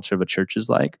what the culture of a church is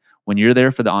like, when you're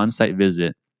there for the on-site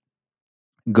visit,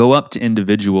 go up to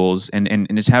individuals and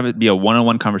just have it be a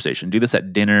one-on-one conversation. Do this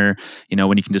at dinner,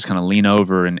 when you can just kind of lean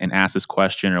over and ask this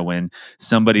question, or when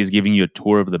somebody's giving you a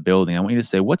tour of the building. I want you to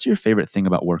say, what's your favorite thing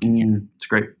about working here? It's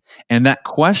great. And that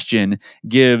question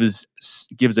gives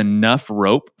enough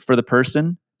rope for the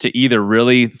person to either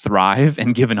really thrive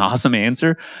and give an awesome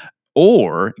answer,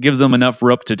 or gives them enough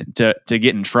rope to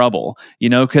get in trouble,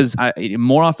 because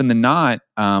more often than not,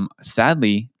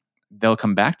 sadly, they'll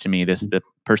come back to me. The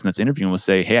person that's interviewing will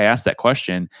say, hey, I asked that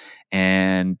question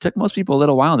and took most people a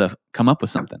little while to come up with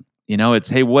something. It's,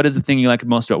 hey, what is the thing you like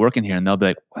most about working here? And they'll be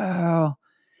like, well,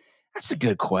 that's a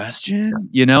good question,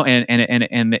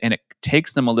 and it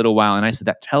takes them a little while. And I said,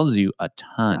 that tells you a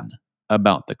ton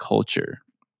about the culture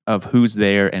of who's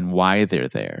there and why they're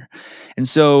there. And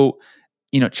so,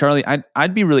 Charlie,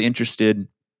 I'd be really interested,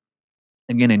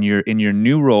 again, in your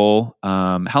new role.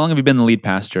 How long have you been the lead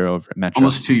pastor over at Metro?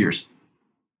 Almost 2 years.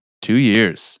 2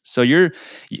 years. So you're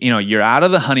out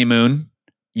of the honeymoon.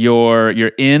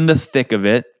 You're in the thick of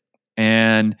it,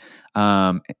 and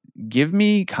give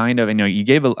me kind of. You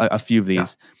gave a few of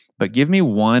these, but give me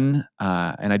one.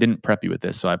 And I didn't prep you with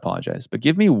this, so I apologize. But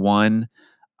give me one,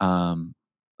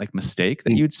 mistake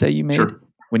that you'd say you made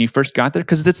when you first got there,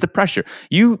 because it's the pressure.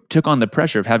 You took on the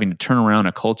pressure of having to turn around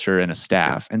a culture and a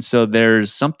staff, and so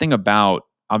there's something about.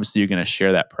 Obviously, you're going to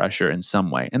share that pressure in some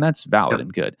way, and that's valid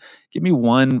and good. Give me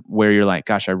one where you're like,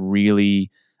 gosh, I really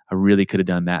could have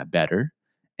done that better.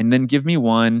 And then give me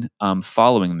one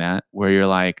following that where you're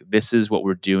like, this is what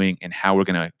we're doing and how we're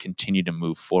going to continue to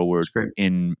move forward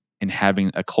in having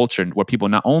a culture where people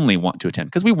not only want to attend,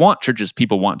 because we want churches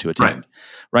people want to attend,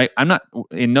 right? I'm not,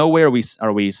 in no way are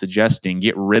we suggesting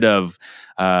get rid of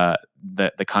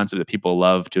the concept that people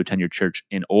love to attend your church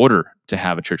in order to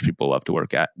have a church people love to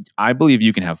work at. I believe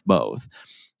you can have both.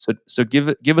 So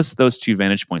give us those two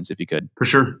vantage points if you could. For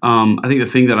sure. I think the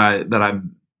thing that I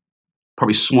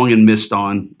probably swung and missed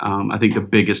on, I think the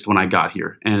biggest when I got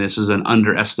here, and this is an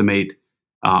underestimate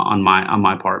on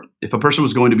my part. If a person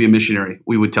was going to be a missionary,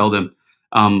 we would tell them,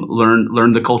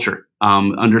 learn the culture,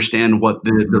 understand what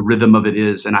the rhythm of it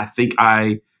is. And I think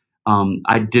I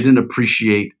didn't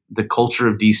appreciate the culture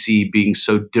of DC being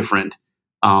so different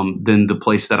than the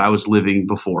place that I was living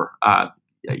before.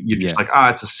 You're just like,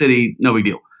 it's a city, no big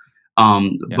deal.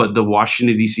 But the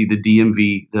Washington, D.C., the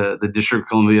DMV, the District of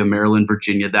Columbia, Maryland,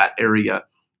 Virginia, that area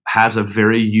has a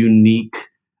very unique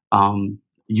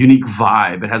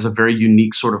vibe. It has a very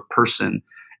unique sort of person.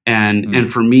 And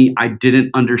for me, I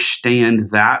didn't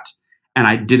understand that. And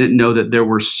I didn't know that there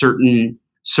were certain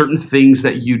things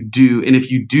that you do. And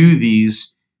if you do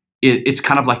these, it's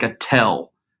kind of like a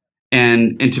tell.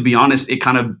 And to be honest, it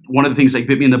kind of, one of the things that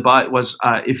bit me in the butt was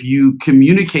if you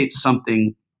communicate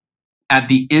something at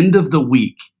the end of the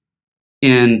week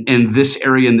in this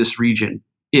area, in this region,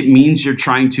 it means you're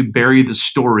trying to bury the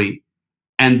story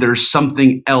and there's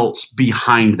something else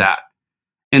behind that.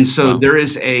 And so there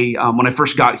is when I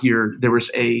first got here, there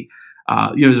was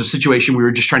there's a situation we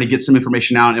were just trying to get some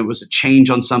information out, and it was a change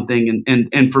on something.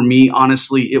 And for me,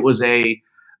 honestly, it was a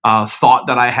thought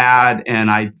that I had, and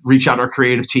I reached out to our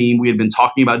creative team. We had been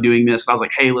talking about doing this, and I was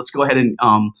like, hey, let's go ahead and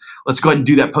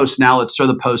do that post now. Let's throw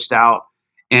the post out.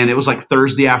 And it was like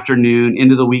Thursday afternoon,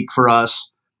 end of the week for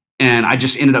us. And I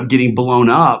just ended up getting blown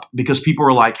up because people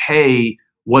were like, hey,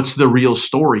 what's the real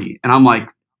story? And I'm like,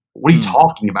 what are you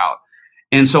talking about?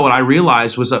 And so what I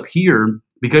realized was up here,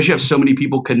 because you have so many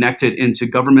people connected into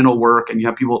governmental work, and you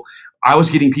have people, I was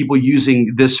getting people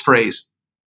using this phrase,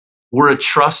 we're a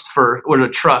trust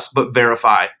but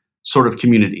verify sort of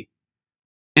community.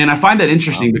 And I find that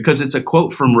interesting because it's a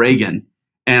quote from Reagan.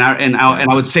 And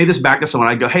I would say this back to someone.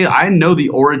 I'd go, hey, I know the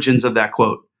origins of that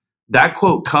quote. That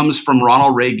quote comes from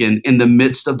Ronald Reagan in the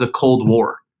midst of the Cold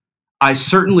War. I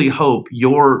certainly hope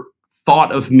your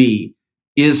thought of me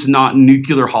is not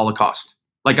nuclear holocaust.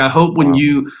 Like, I hope when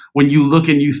you look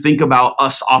and you think about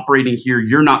us operating here,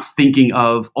 you're not thinking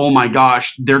of, oh my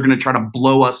gosh, they're going to try to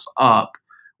blow us up.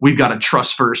 We've got to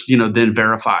trust first, then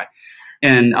verify.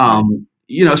 And,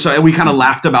 so we kind of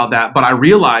laughed about that, but I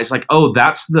realized like, oh,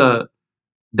 that's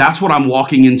what I'm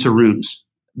walking into rooms.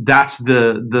 That's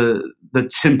the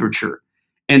temperature.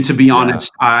 And to be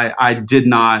honest, I did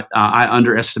not, I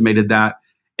underestimated that.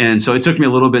 And so it took me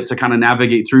a little bit to kind of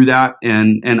navigate through that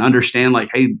and understand like,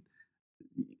 hey,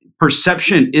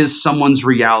 perception is someone's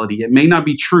reality. It may not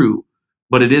be true,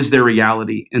 but it is their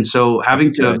reality. And so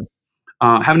having to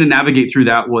navigate through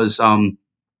that was,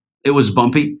 it was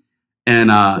bumpy. And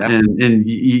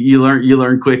you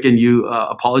learn quick, and you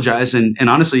apologize. And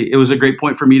honestly, it was a great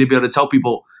point for me to be able to tell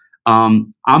people,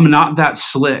 I'm not that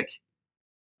slick.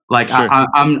 Like, sure.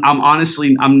 I'm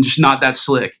honestly, I'm just not that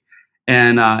slick.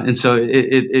 And so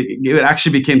it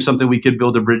actually became something we could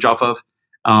build a bridge off of,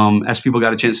 as people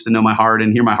got a chance to know my heart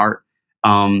and hear my heart.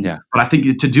 But I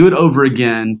think to do it over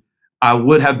again, I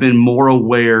would have been more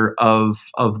aware of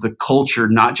the culture,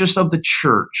 not just of the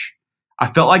church.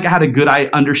 I felt like I had a good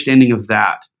understanding of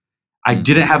that. I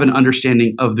didn't have an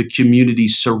understanding of the community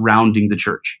surrounding the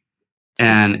church.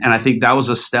 And I think that was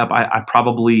a step I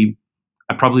probably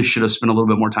should have spent a little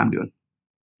bit more time doing.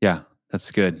 Yeah,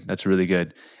 that's good. That's really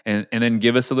good. And then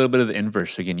give us a little bit of the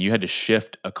inverse. Again, you had to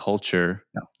shift a culture.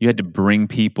 Yeah. You had to bring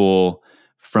people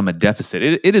from a deficit.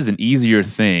 It is an easier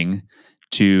thing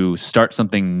to start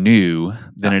something new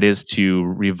than it is to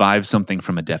revive something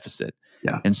from a deficit.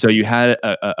 Yeah. And so you had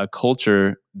a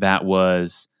culture that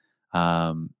was,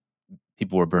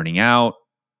 people were burning out.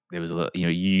 There was you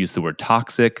used the word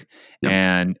toxic.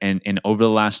 Yep. And over the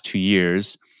last 2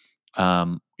 years,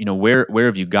 where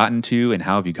have you gotten to and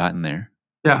how have you gotten there?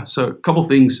 Yeah. So a couple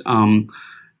things,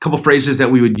 couple phrases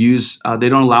that we would use. They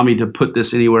don't allow me to put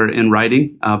this anywhere in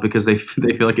writing because they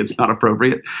feel like it's not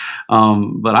appropriate.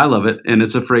 But I love it. And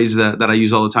it's a phrase that I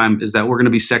use all the time, is that we're going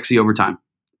to be sexy over time.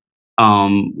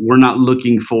 We're not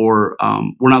looking for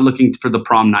the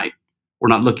prom night. We're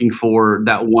not looking for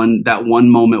that one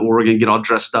moment where we're going to get all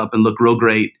dressed up and look real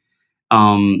great.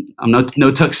 I'm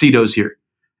no tuxedos here.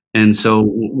 And so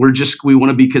we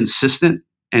want to be consistent,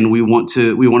 and we want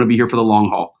to be here for the long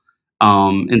haul.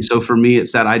 And so for me,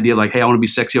 it's that idea like, hey, I want to be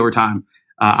sexy over time.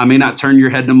 I may not turn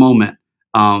your head in a moment,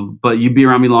 but you be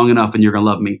around me long enough and you're going to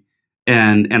love me.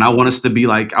 And I want us to be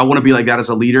like, I want to be like that as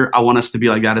a leader. I want us to be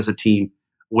like that as a team,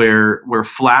 where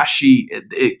flashy,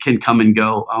 it can come and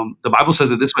go. The Bible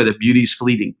says it this way, that beauty is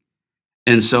fleeting.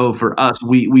 And so for us,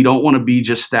 we don't want to be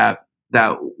just that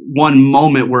one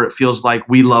moment where it feels like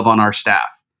we love on our staff.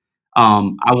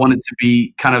 I want it to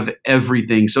be kind of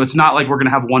everything. So it's not like we're going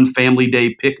to have one family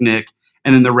day picnic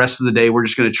and then the rest of the day we're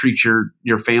just going to treat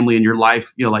your family and your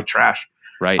life, like trash.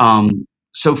 Right.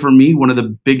 So for me, one of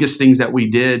the biggest things that we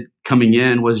did coming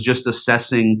in was just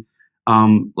assessing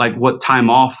like what time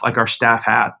off like our staff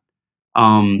had.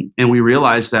 And we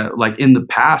realized that like in the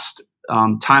past,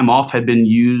 time off had been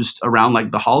used around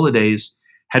like the holidays,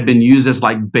 had been used as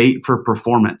like bait for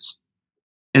performance.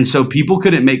 And so people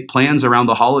couldn't make plans around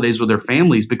the holidays with their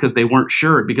families because they weren't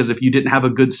sure, because if you didn't have a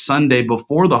good Sunday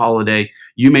before the holiday,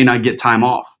 you may not get time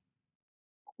off.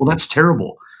 Well, that's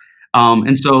terrible.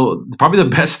 And so probably the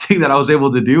best thing that I was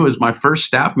able to do is my first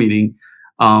staff meeting.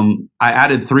 I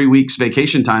added 3 weeks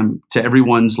vacation time to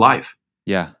everyone's life.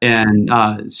 Yeah.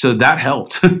 And so that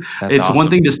helped. It's awesome. One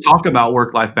thing to talk about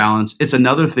work-life balance. It's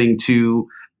another thing to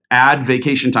add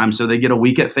vacation time. So they get a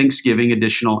week at Thanksgiving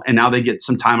additional, and now they get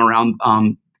some time around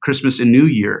Christmas and New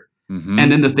Year. Mm-hmm.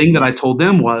 And then the thing that I told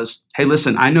them was, hey,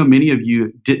 listen, I know many of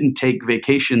you didn't take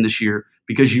vacation this year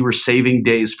because you were saving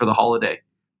days for the holiday.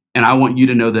 And I want you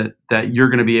to know that you're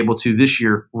going to be able to this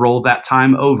year roll that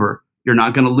time over. You're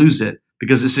not going to lose it,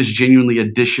 because this is genuinely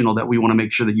additional that we want to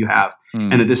make sure that you have,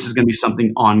 and that this is going to be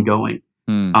something ongoing.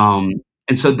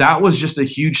 And so that was just a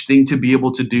huge thing to be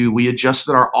able to do. We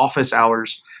adjusted our office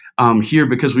hours here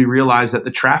because we realized that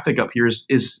the traffic up here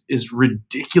is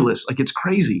ridiculous. Like, it's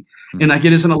crazy. And like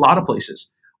it is in a lot of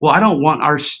places. Well, I don't want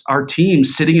our team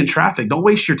sitting in traffic. Don't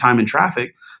waste your time in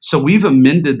traffic. So we've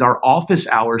amended our office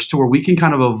hours to where we can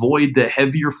kind of avoid the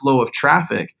heavier flow of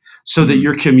traffic so that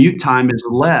your commute time is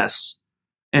less.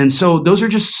 And so those are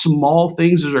just small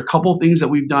things. Those are a couple things that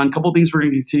we've done, a couple things we're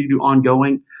going to continue to do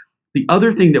ongoing. The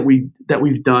other thing that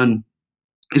we've done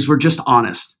is we're just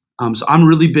honest. So I'm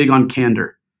really big on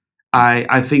candor.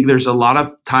 I think there's a lot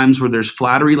of times where there's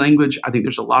flattery language. I think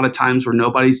there's a lot of times where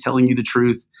nobody's telling you the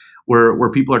truth, where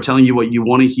people are telling you what you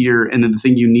want to hear, and then the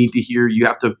thing you need to hear, you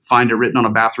have to find it written on a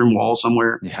bathroom wall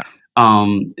somewhere. Yeah.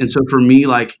 And so for me,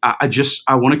 like I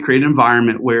want to create an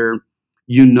environment where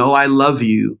I love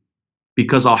you,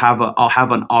 because I'll have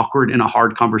an awkward and a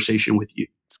hard conversation with you.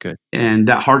 That's good. And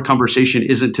that hard conversation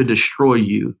isn't to destroy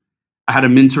you. I had a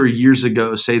mentor years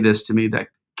ago say this to me, that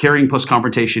caring plus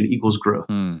confrontation equals growth.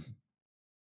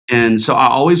 And so I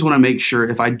always want to make sure,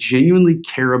 if I genuinely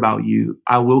care about you,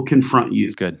 I will confront you.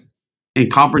 That's good.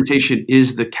 And confrontation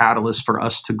is the catalyst for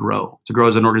us to grow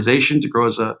as an organization, to grow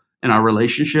in our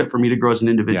relationship, for me to grow as an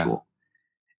individual.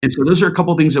 Yeah. And so those are a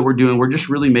couple of things that we're doing. We're just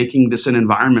really making this an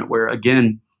environment where,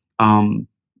 again,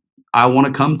 I want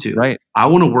to come to. Right. I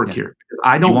want to work here.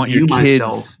 I don't view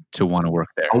myself to want to work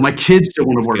there. I want my kids to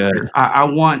want to work there.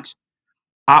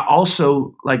 I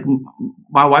also, like,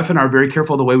 my wife and I are very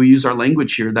careful the way we use our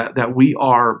language here, that we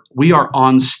are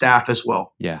on staff as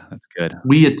well. Yeah, that's good.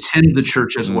 We attend the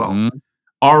church as well.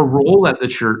 Our role at the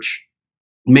church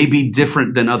may be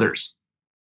different than others,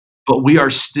 but we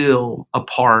are still a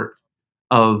part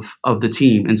of the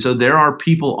team. And so there are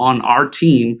people on our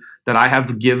team that I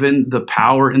have given the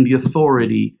power and the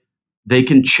authority. They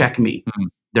can check me. Mhm.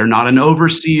 They're not an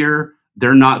overseer.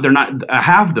 They're not, I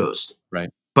have those. Right.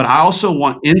 But I also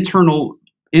want internal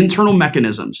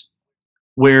mechanisms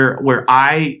where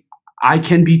I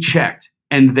can be checked,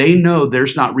 and they know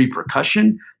there's not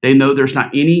repercussion. They know there's not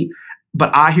any.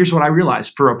 But here's what I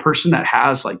realized: for a person that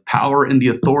has like power and the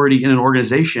authority in an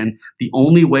organization, the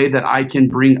only way that I can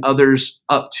bring others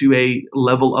up to a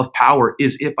level of power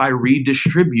is if I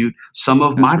redistribute some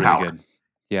of my That's really power. good.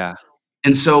 Yeah.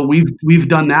 And so we've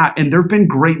done that, and there've been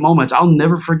great moments. I'll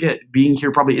never forget being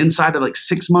here probably inside of like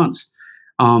 6 months.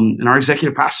 And our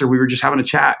executive pastor, we were just having a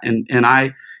chat, and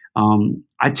I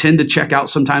tend to check out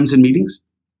sometimes in meetings.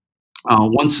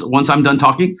 Once I'm done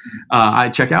talking, I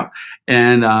check out.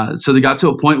 And so they got to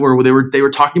a point where they were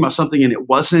talking about something, and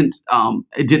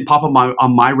it didn't pop up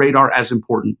on my radar as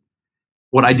important.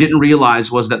 What I didn't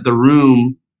realize was that the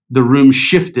room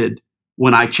shifted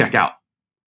when I check out.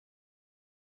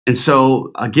 And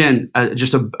so again,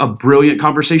 just a brilliant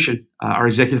conversation. Our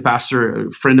executive pastor,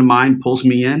 a friend of mine, pulls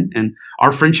me in, and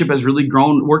our friendship has really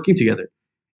grown working together.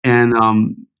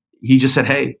 And he just said,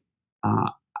 "Hey,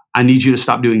 I need you to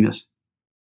stop doing this."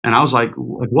 And I was like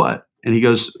what? And he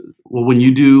goes, "Well, when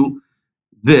you do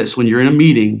this, when you're in a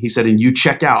meeting," he said, "and you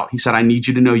check out," he said, "I need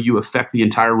you to know you affect the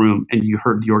entire room and you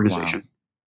hurt the organization." Wow.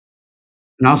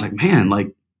 And I was like, man,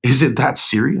 like, is it that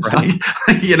serious? Right.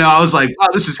 Like, I was like, wow,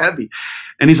 this is heavy.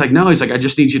 And he's like, no, he's like, I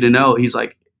just need you to know. He's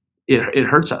like, it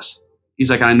hurts us. He's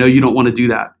like, I know you don't want to do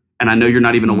that. And I know you're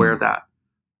not even aware of that.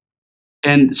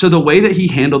 And so the way that he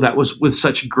handled that was with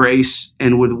such grace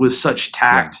and with such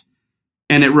tact.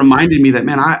 Yeah. And it reminded me that,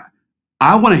 man,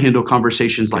 I want to handle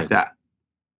conversations like that.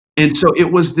 And so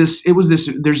there's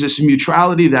this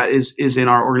mutuality that is in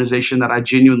our organization that I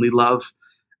genuinely love.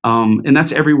 And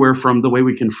that's everywhere from the way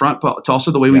we confront, but it's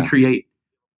also the way we create.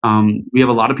 We have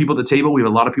a lot of people at the table. We have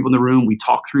a lot of people in the room. We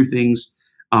talk through things.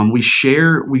 We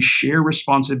share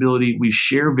responsibility. We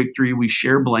share victory. We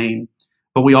share blame.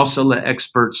 But we also let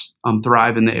experts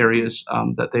thrive in the areas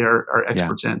that they are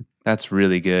experts in. That's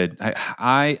really good.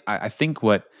 I think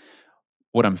what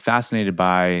I'm fascinated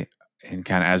by, and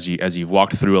kind of as you've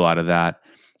walked through a lot of that,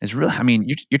 is really, I mean,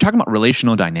 you're talking about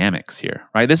relational dynamics here,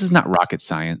 right? This is not rocket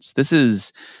science. This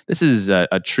is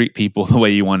a treat people the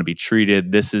way you want to be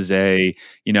treated. This is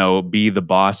be the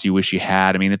boss you wish you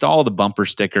had. I mean, it's all the bumper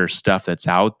sticker stuff that's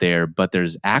out there, but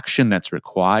there's action that's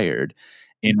required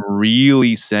in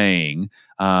really saying,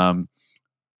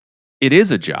 it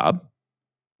is a job.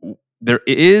 There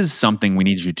is something we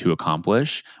need you to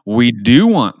accomplish. We do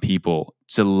want people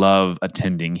to love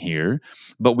attending here,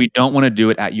 but we don't want to do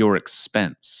it at your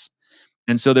expense.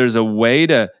 And so there's a way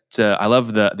to I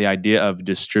love the idea of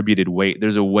distributed weight.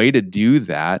 There's a way to do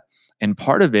that. And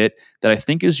part of it that I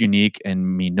think is unique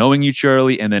in me knowing you,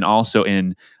 Charlie, and then also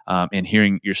in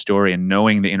hearing your story and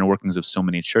knowing the inner workings of so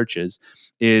many churches,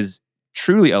 is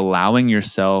truly allowing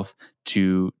yourself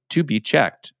to be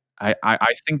checked. I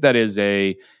think that is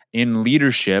in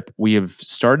leadership, we have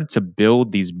started to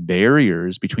build these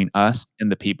barriers between us and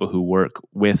the people who work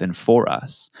with and for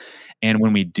us. And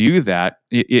when we do that,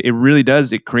 it really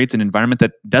does, it creates an environment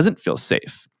that doesn't feel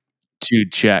safe to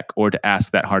check or to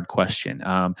ask that hard question.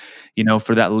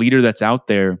 For that leader that's out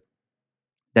there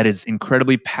that is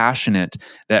incredibly passionate,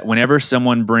 that whenever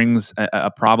someone brings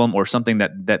a problem or something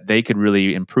that they could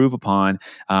really improve upon,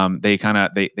 they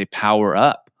power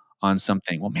up on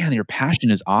something. Well, man, your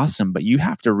passion is awesome, but you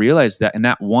have to realize that in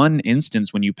that one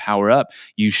instance, when you power up,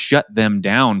 you shut them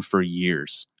down for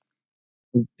years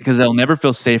because they'll never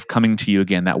feel safe coming to you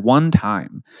again. That one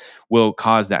time will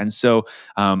cause that. And so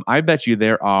I bet you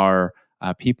there are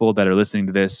people that are listening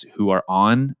to this who are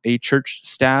on a church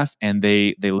staff, and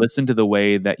they listen to the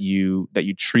way that you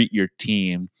treat your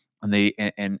team. And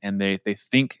they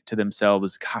think to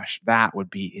themselves, "Gosh, that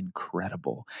would be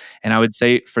incredible." And I would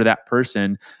say for that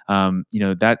person,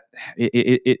 that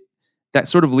that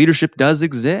sort of leadership does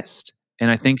exist,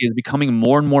 and I think is becoming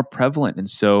more and more prevalent. And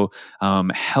so,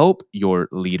 help your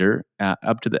leader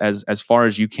up to as far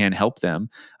as you can help them,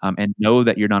 and know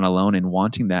that you're not alone in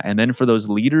wanting that. And then for those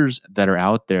leaders that are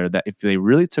out there, that if they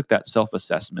really took that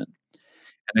self-assessment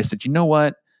and they said, "You know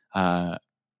what?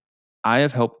 I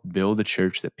have helped build a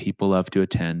church that people love to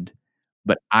attend,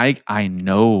 but I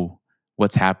know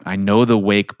what's happened. I know the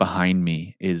wake behind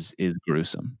me is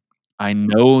gruesome. I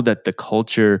know that the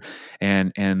culture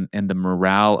and the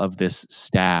morale of this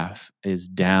staff is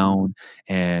down,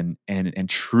 and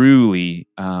truly,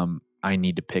 I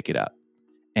need to pick it up."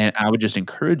 And I would just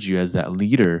encourage you as that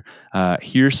leader,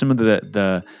 here's some of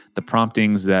the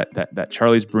promptings that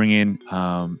Charlie's bringing.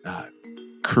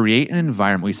 create an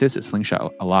environment. We say this at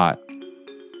Slingshot a lot.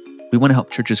 We want to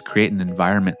help churches create an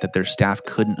environment that their staff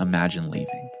couldn't imagine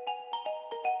leaving.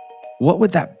 What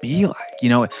would that be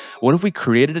like? What if we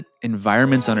created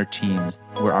environments on our teams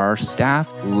where our staff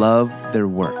loved their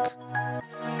work?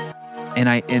 And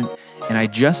I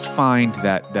just find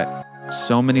that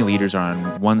so many leaders are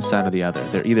on one side or the other.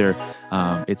 They're either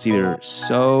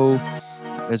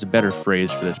there's a better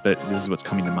phrase for this, but this is what's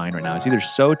coming to mind right now. It's either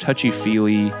so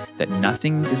touchy-feely that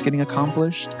nothing is getting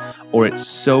accomplished, or it's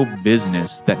so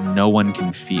business that no one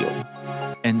can feel.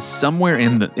 And somewhere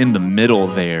in the middle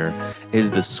there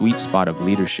is the sweet spot of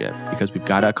leadership, because we've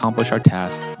got to accomplish our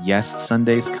tasks. Yes,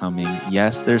 Sunday's coming.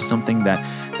 Yes, there's something that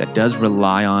does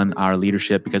rely on our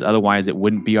leadership, because otherwise it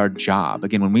wouldn't be our job.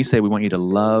 Again, when we say we want you to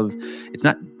love, it's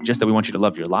not just that we want you to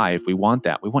love your life. We want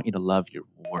that. We want you to love your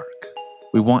work.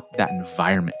 We want that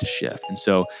environment to shift. And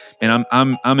so, man,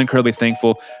 I'm incredibly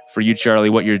thankful for you, Charlie,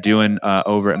 what you're doing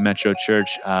over at Metro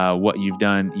Church, what you've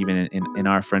done even in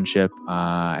our friendship.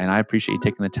 And I appreciate you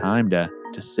taking the time to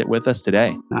sit with us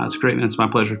today. It's great, man. It's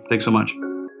my pleasure. Thanks so much.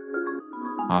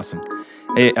 Awesome.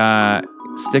 Hey,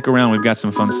 stick around. We've got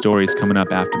some fun stories coming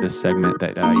up after this segment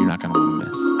that you're not going to want to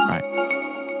miss. All right.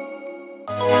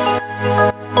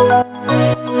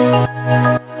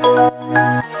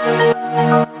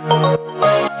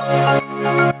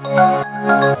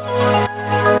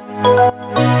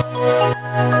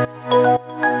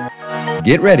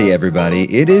 Get ready, everybody.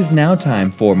 It is now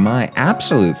time for my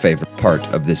absolute favorite part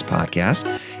of this podcast.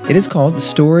 It is called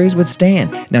Stories with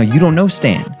Stan. Now, you don't know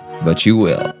Stan, but you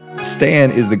will.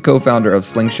 Stan is the co-founder of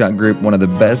Slingshot Group, one of the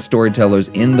best storytellers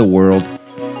in the world.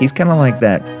 He's kind of like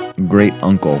that great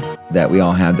uncle that we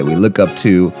all have that we look up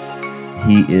to.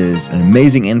 He is an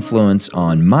amazing influence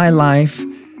on my life,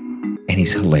 and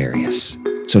he's hilarious.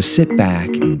 So sit back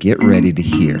and get ready to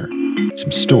hear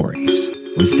some stories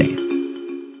with Stan.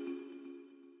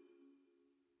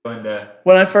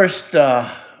 When I first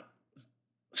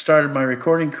started my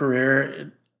recording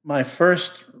career, my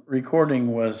first recording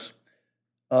was,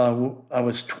 I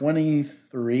was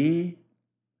 23,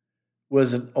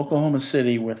 was in Oklahoma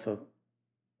City with a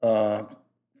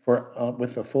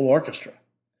full orchestra,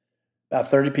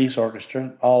 about 30-piece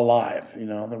orchestra, all live.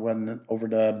 There wasn't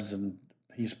overdubs and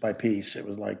piece by piece. It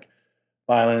was like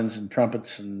violins and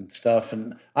trumpets and stuff.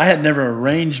 And I had never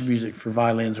arranged music for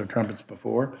violins or trumpets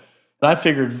before. But I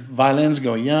figured violins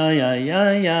go yeah, yeah,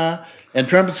 yeah, yeah, and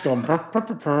trumpets go purr, purr,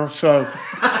 purr, purr. So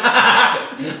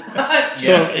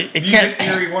it can't.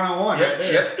 Theory 101.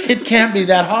 Yep. It can't be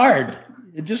that hard.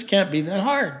 It just can't be that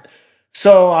hard.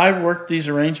 So I worked these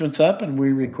arrangements up, and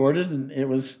we recorded, and it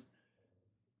was.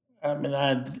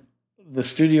 The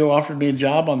studio offered me a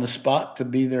job on the spot to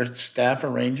be their staff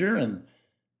arranger, and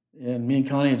me and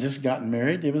Connie had just gotten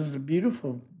married. It was a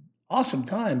beautiful, awesome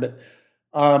time, but.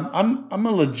 I'm a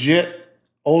legit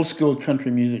old school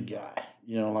country music guy.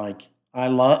 I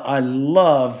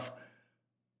love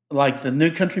like the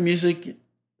new country music.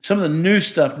 Some of the new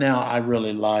stuff now I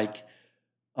really like,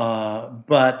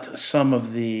 but some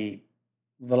of the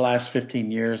last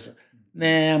 15 years,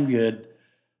 I'm good.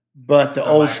 But the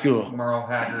old school,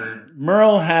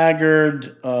 Merle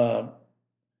Haggard,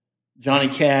 Johnny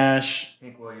Cash,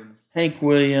 Hank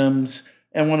Williams,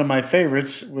 and one of my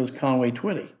favorites was Conway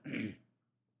Twitty.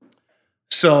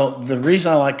 So the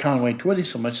reason I like Conway Twitty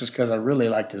so much is because I really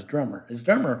liked his drummer. His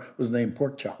drummer was named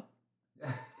Pork Chop.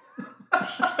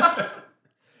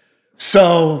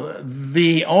 So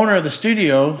the owner of the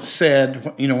studio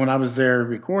said, when I was there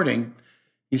recording,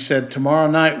 he said, tomorrow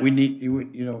night we need,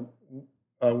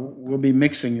 we'll be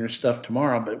mixing your stuff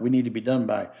tomorrow, but we need to be done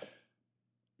by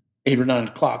 8 or 9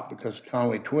 o'clock because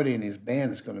Conway Twitty and his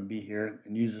band is going to be here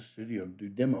and use the studio to do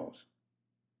demos.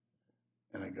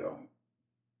 And I go,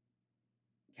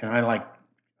 I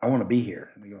want to be here.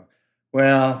 And they go,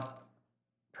 well,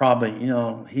 probably,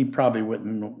 he probably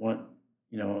wouldn't want,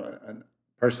 a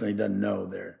person he doesn't know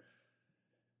there.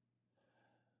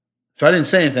 So I didn't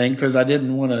say anything because I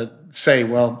didn't want to say,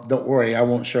 well, don't worry, I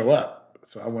won't show up.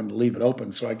 So I wanted to leave it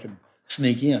open so I could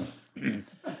sneak in.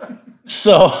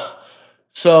 So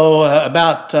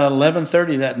about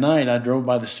 11:30 that night, I drove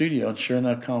by the studio, and sure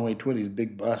enough, Conway Twitty's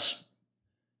big bus,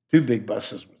 2 big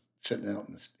buses were sitting out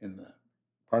in the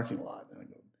parking lot. And I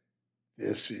go,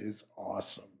 this is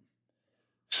awesome.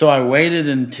 So I waited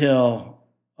until,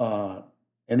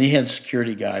 and he had a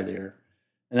security guy there.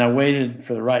 And I waited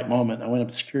for the right moment. I went up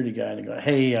to the security guy and I go,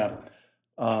 hey,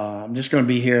 I'm just going to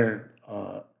be here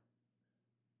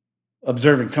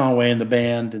observing Conway and the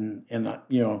band. And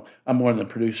I'm one of the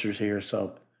producers here.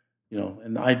 So,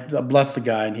 and I bluffed the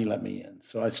guy and he let me in.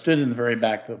 So I stood in the very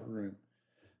back of the room.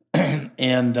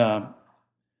 And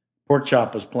Pork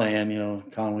Chop was playing,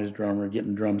 Conway's drummer,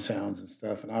 getting drum sounds and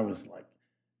stuff. And I was like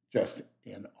just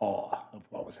in awe of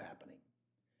what was happening.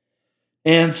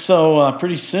 And so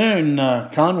pretty soon,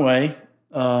 Conway,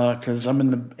 because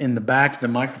I'm in the back, the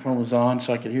microphone was on,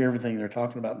 so I could hear everything they're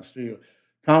talking about in the studio.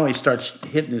 Conway starts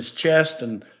hitting his chest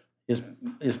and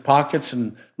his pockets,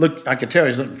 and I could tell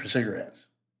he's looking for cigarettes.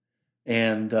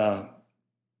 And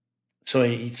so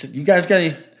he said, "You guys got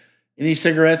any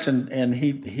cigarettes?" And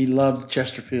he loved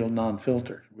Chesterfield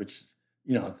non-filter, which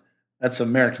that's an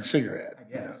American cigarette.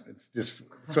 It's just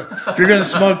if you're going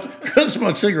to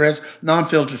smoke cigarettes,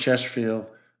 non-filter Chesterfield,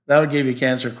 that'll give you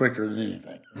cancer quicker than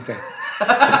anything. Okay.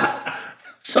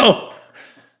 So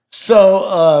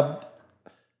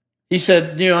he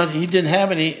said, he didn't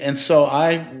have any, and so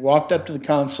I walked up to the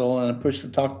console and I pushed the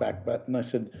talkback button. I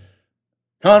said,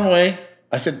 "Conway,"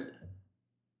 I said,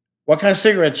 "what kind of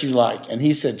cigarettes you like?" And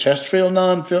he said, Chesterfield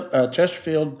non-filter.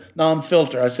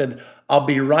 I said, "I'll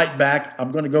be right back.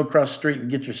 I'm going to go across the street and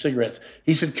get your cigarettes."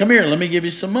 He said, "Come here, let me give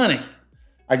you some money."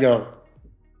 I go,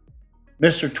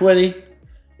 "Mr. Twitty,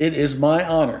 it is my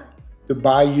honor to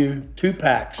buy you 2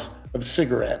 packs of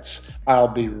cigarettes. I'll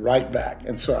be right back."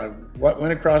 And so I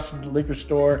went across the liquor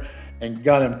store and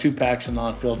got him 2 packs of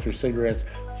non-filter cigarettes,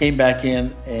 came back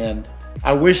in, and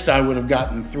I wished I would have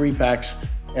gotten 3 packs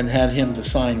and had him to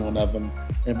sign one of them,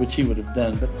 and which he would have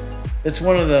done. But it's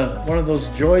one of those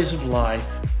joys of life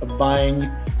of buying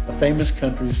a famous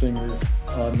country singer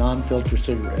non-filter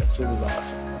cigarettes. It was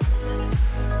awesome.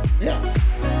 Yeah.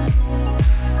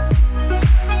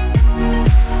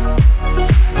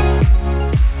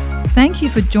 Thank you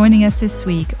for joining us this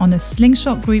week on the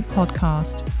Slingshot Group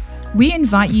podcast. We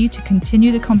invite you to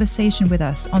continue the conversation with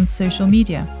us on social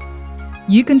media.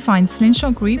 You can find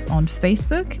Slingshot Group on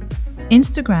Facebook,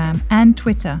 Instagram, and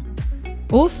Twitter.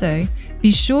 Also,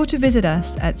 be sure to visit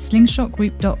us at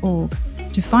slingshotgroup.org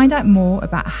to find out more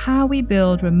about how we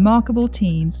build remarkable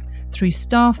teams through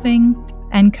staffing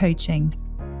and coaching.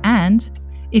 And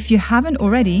if you haven't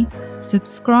already,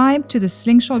 subscribe to the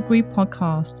Slingshot Group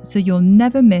podcast so you'll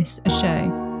never miss a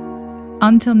show.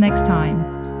 Until next time.